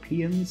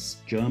Europeans,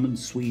 German,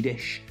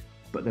 Swedish,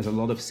 but there's a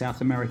lot of South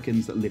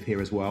Americans that live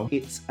here as well.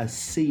 It's a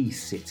sea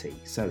city,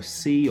 so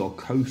sea or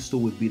coastal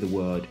would be the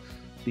word,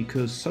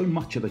 because so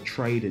much of the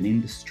trade and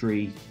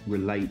industry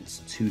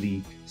relates to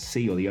the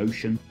sea or the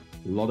ocean.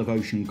 A lot of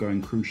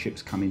ocean-going cruise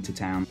ships come into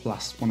town,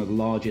 plus one of the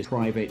largest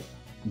private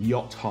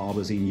yacht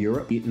harbours in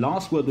Europe. The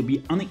last word would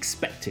be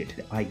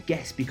unexpected, I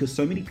guess, because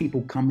so many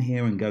people come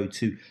here and go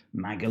to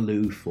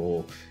Magaluf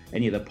or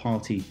any of the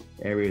party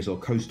areas or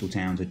coastal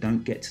towns and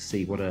don't get to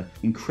see what an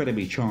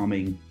incredibly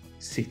charming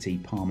city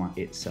Parma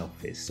itself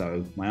is.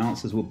 So my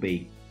answers will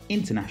be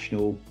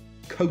international,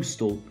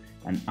 coastal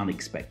and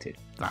unexpected.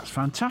 That's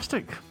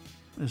fantastic.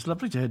 It's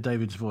lovely to hear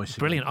David's voice.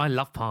 Brilliant. I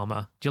love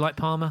Parma. Do you like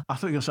Parma? I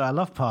thought you were going to say I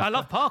love Parker. I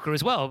love Parker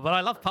as well, but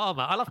I love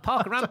Parma. I love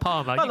Parker and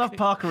Parma. I love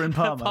Parker in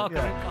Parma. Parker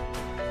yeah. in Parma.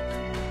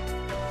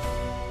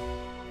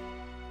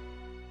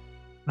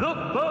 The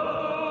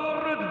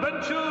Fur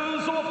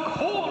Adventures of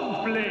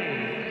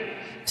Cornflake.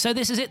 So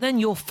this is it then,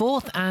 your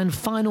 4th and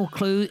final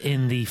clue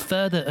in the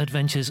further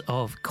adventures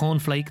of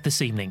Cornflake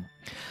this evening.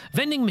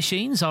 Vending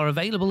machines are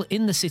available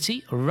in the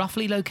city,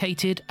 roughly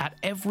located at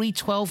every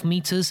 12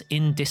 metres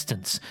in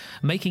distance,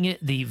 making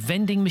it the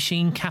vending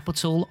machine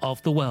capital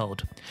of the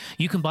world.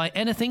 You can buy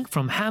anything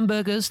from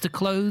hamburgers to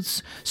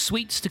clothes,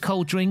 sweets to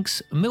cold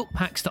drinks, milk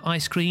packs to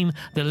ice cream.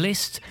 The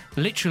list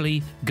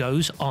literally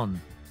goes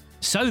on.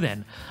 So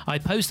then, I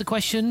pose the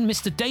question,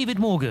 Mr. David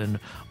Morgan,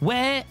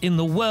 where in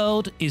the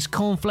world is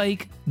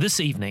Cornflake this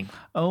evening?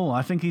 Oh,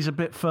 I think he's a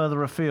bit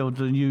further afield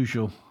than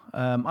usual.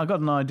 I got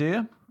an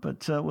idea,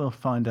 but we'll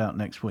find out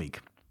next week.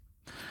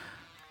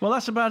 Well,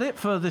 that's about it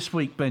for this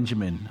week,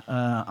 Benjamin.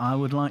 I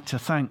would like to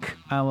thank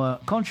our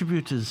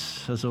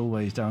contributors, as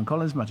always, Darren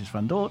Collins, Mattis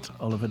van Dort,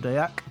 Oliver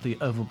Deac, the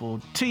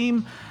Overboard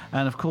team,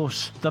 and, of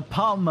course, the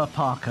Palmer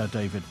Parker,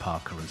 David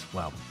Parker, as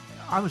well.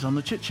 I was on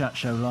the Chit Chat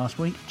Show last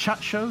week.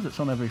 Chat Show that's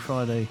on every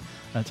Friday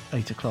at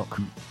 8 o'clock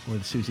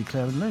with Susie,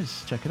 Claire and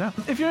Liz. Check it out.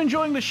 If you're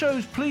enjoying the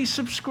shows, please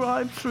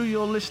subscribe through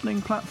your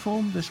listening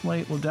platform. This way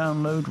it will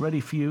download ready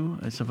for you.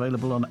 It's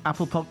available on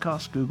Apple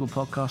Podcasts, Google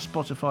Podcasts,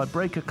 Spotify,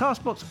 Breaker,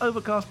 CastBox,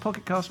 Overcast,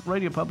 Pocket Cast,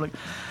 Radio Public,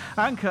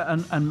 Anchor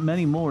and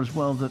many more as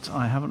well that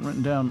I haven't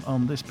written down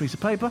on this piece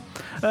of paper.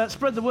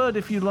 Spread the word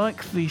if you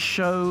like the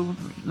show.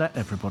 Let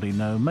everybody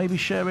know. Maybe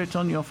share it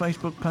on your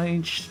Facebook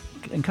page.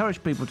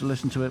 Encourage people to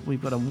listen to it.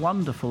 We've got a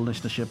wonderful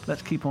listenership.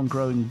 Let's keep on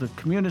growing the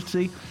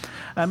community.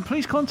 And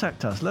please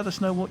contact us. Let us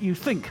know what you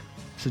think.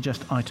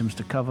 Suggest items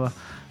to cover,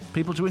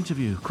 people to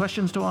interview,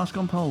 questions to ask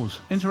on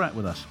polls. Interact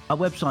with us. Our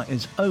website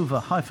is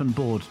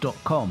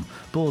over-board.com.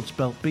 Board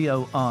spelt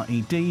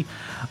B-O-R-E-D.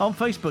 On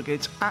Facebook,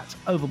 it's at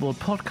Overboard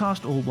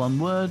Podcast, all one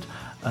word.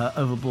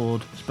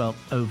 Overboard spelt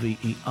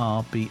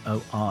O-V-E-R-B-O-R-E-D.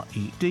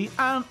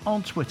 And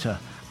on Twitter,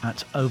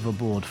 at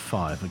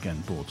Overboard5. Again,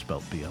 board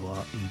spelt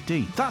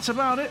B-O-R-E-D. That's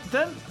about it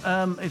then.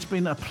 It's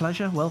been a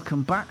pleasure.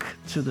 Welcome back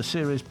to the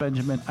series,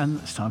 Benjamin. And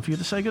it's time for you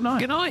to say goodnight.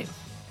 Good night.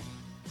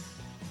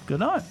 Good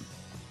night.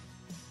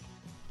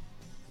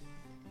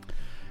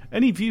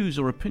 Any views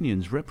or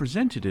opinions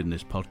represented in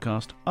this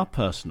podcast are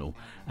personal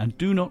and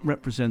do not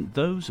represent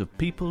those of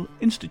people,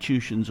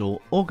 institutions or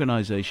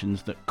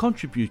organisations that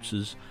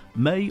contributors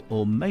may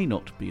or may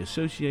not be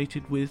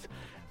associated with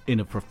in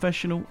a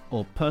professional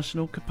or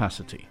personal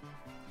capacity.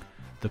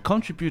 The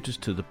contributors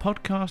to the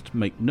podcast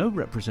make no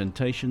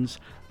representations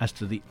as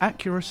to the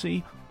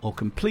accuracy or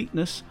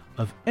completeness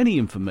of any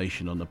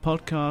information on the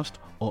podcast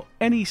or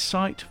any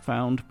site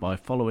found by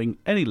following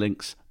any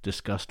links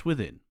discussed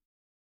within.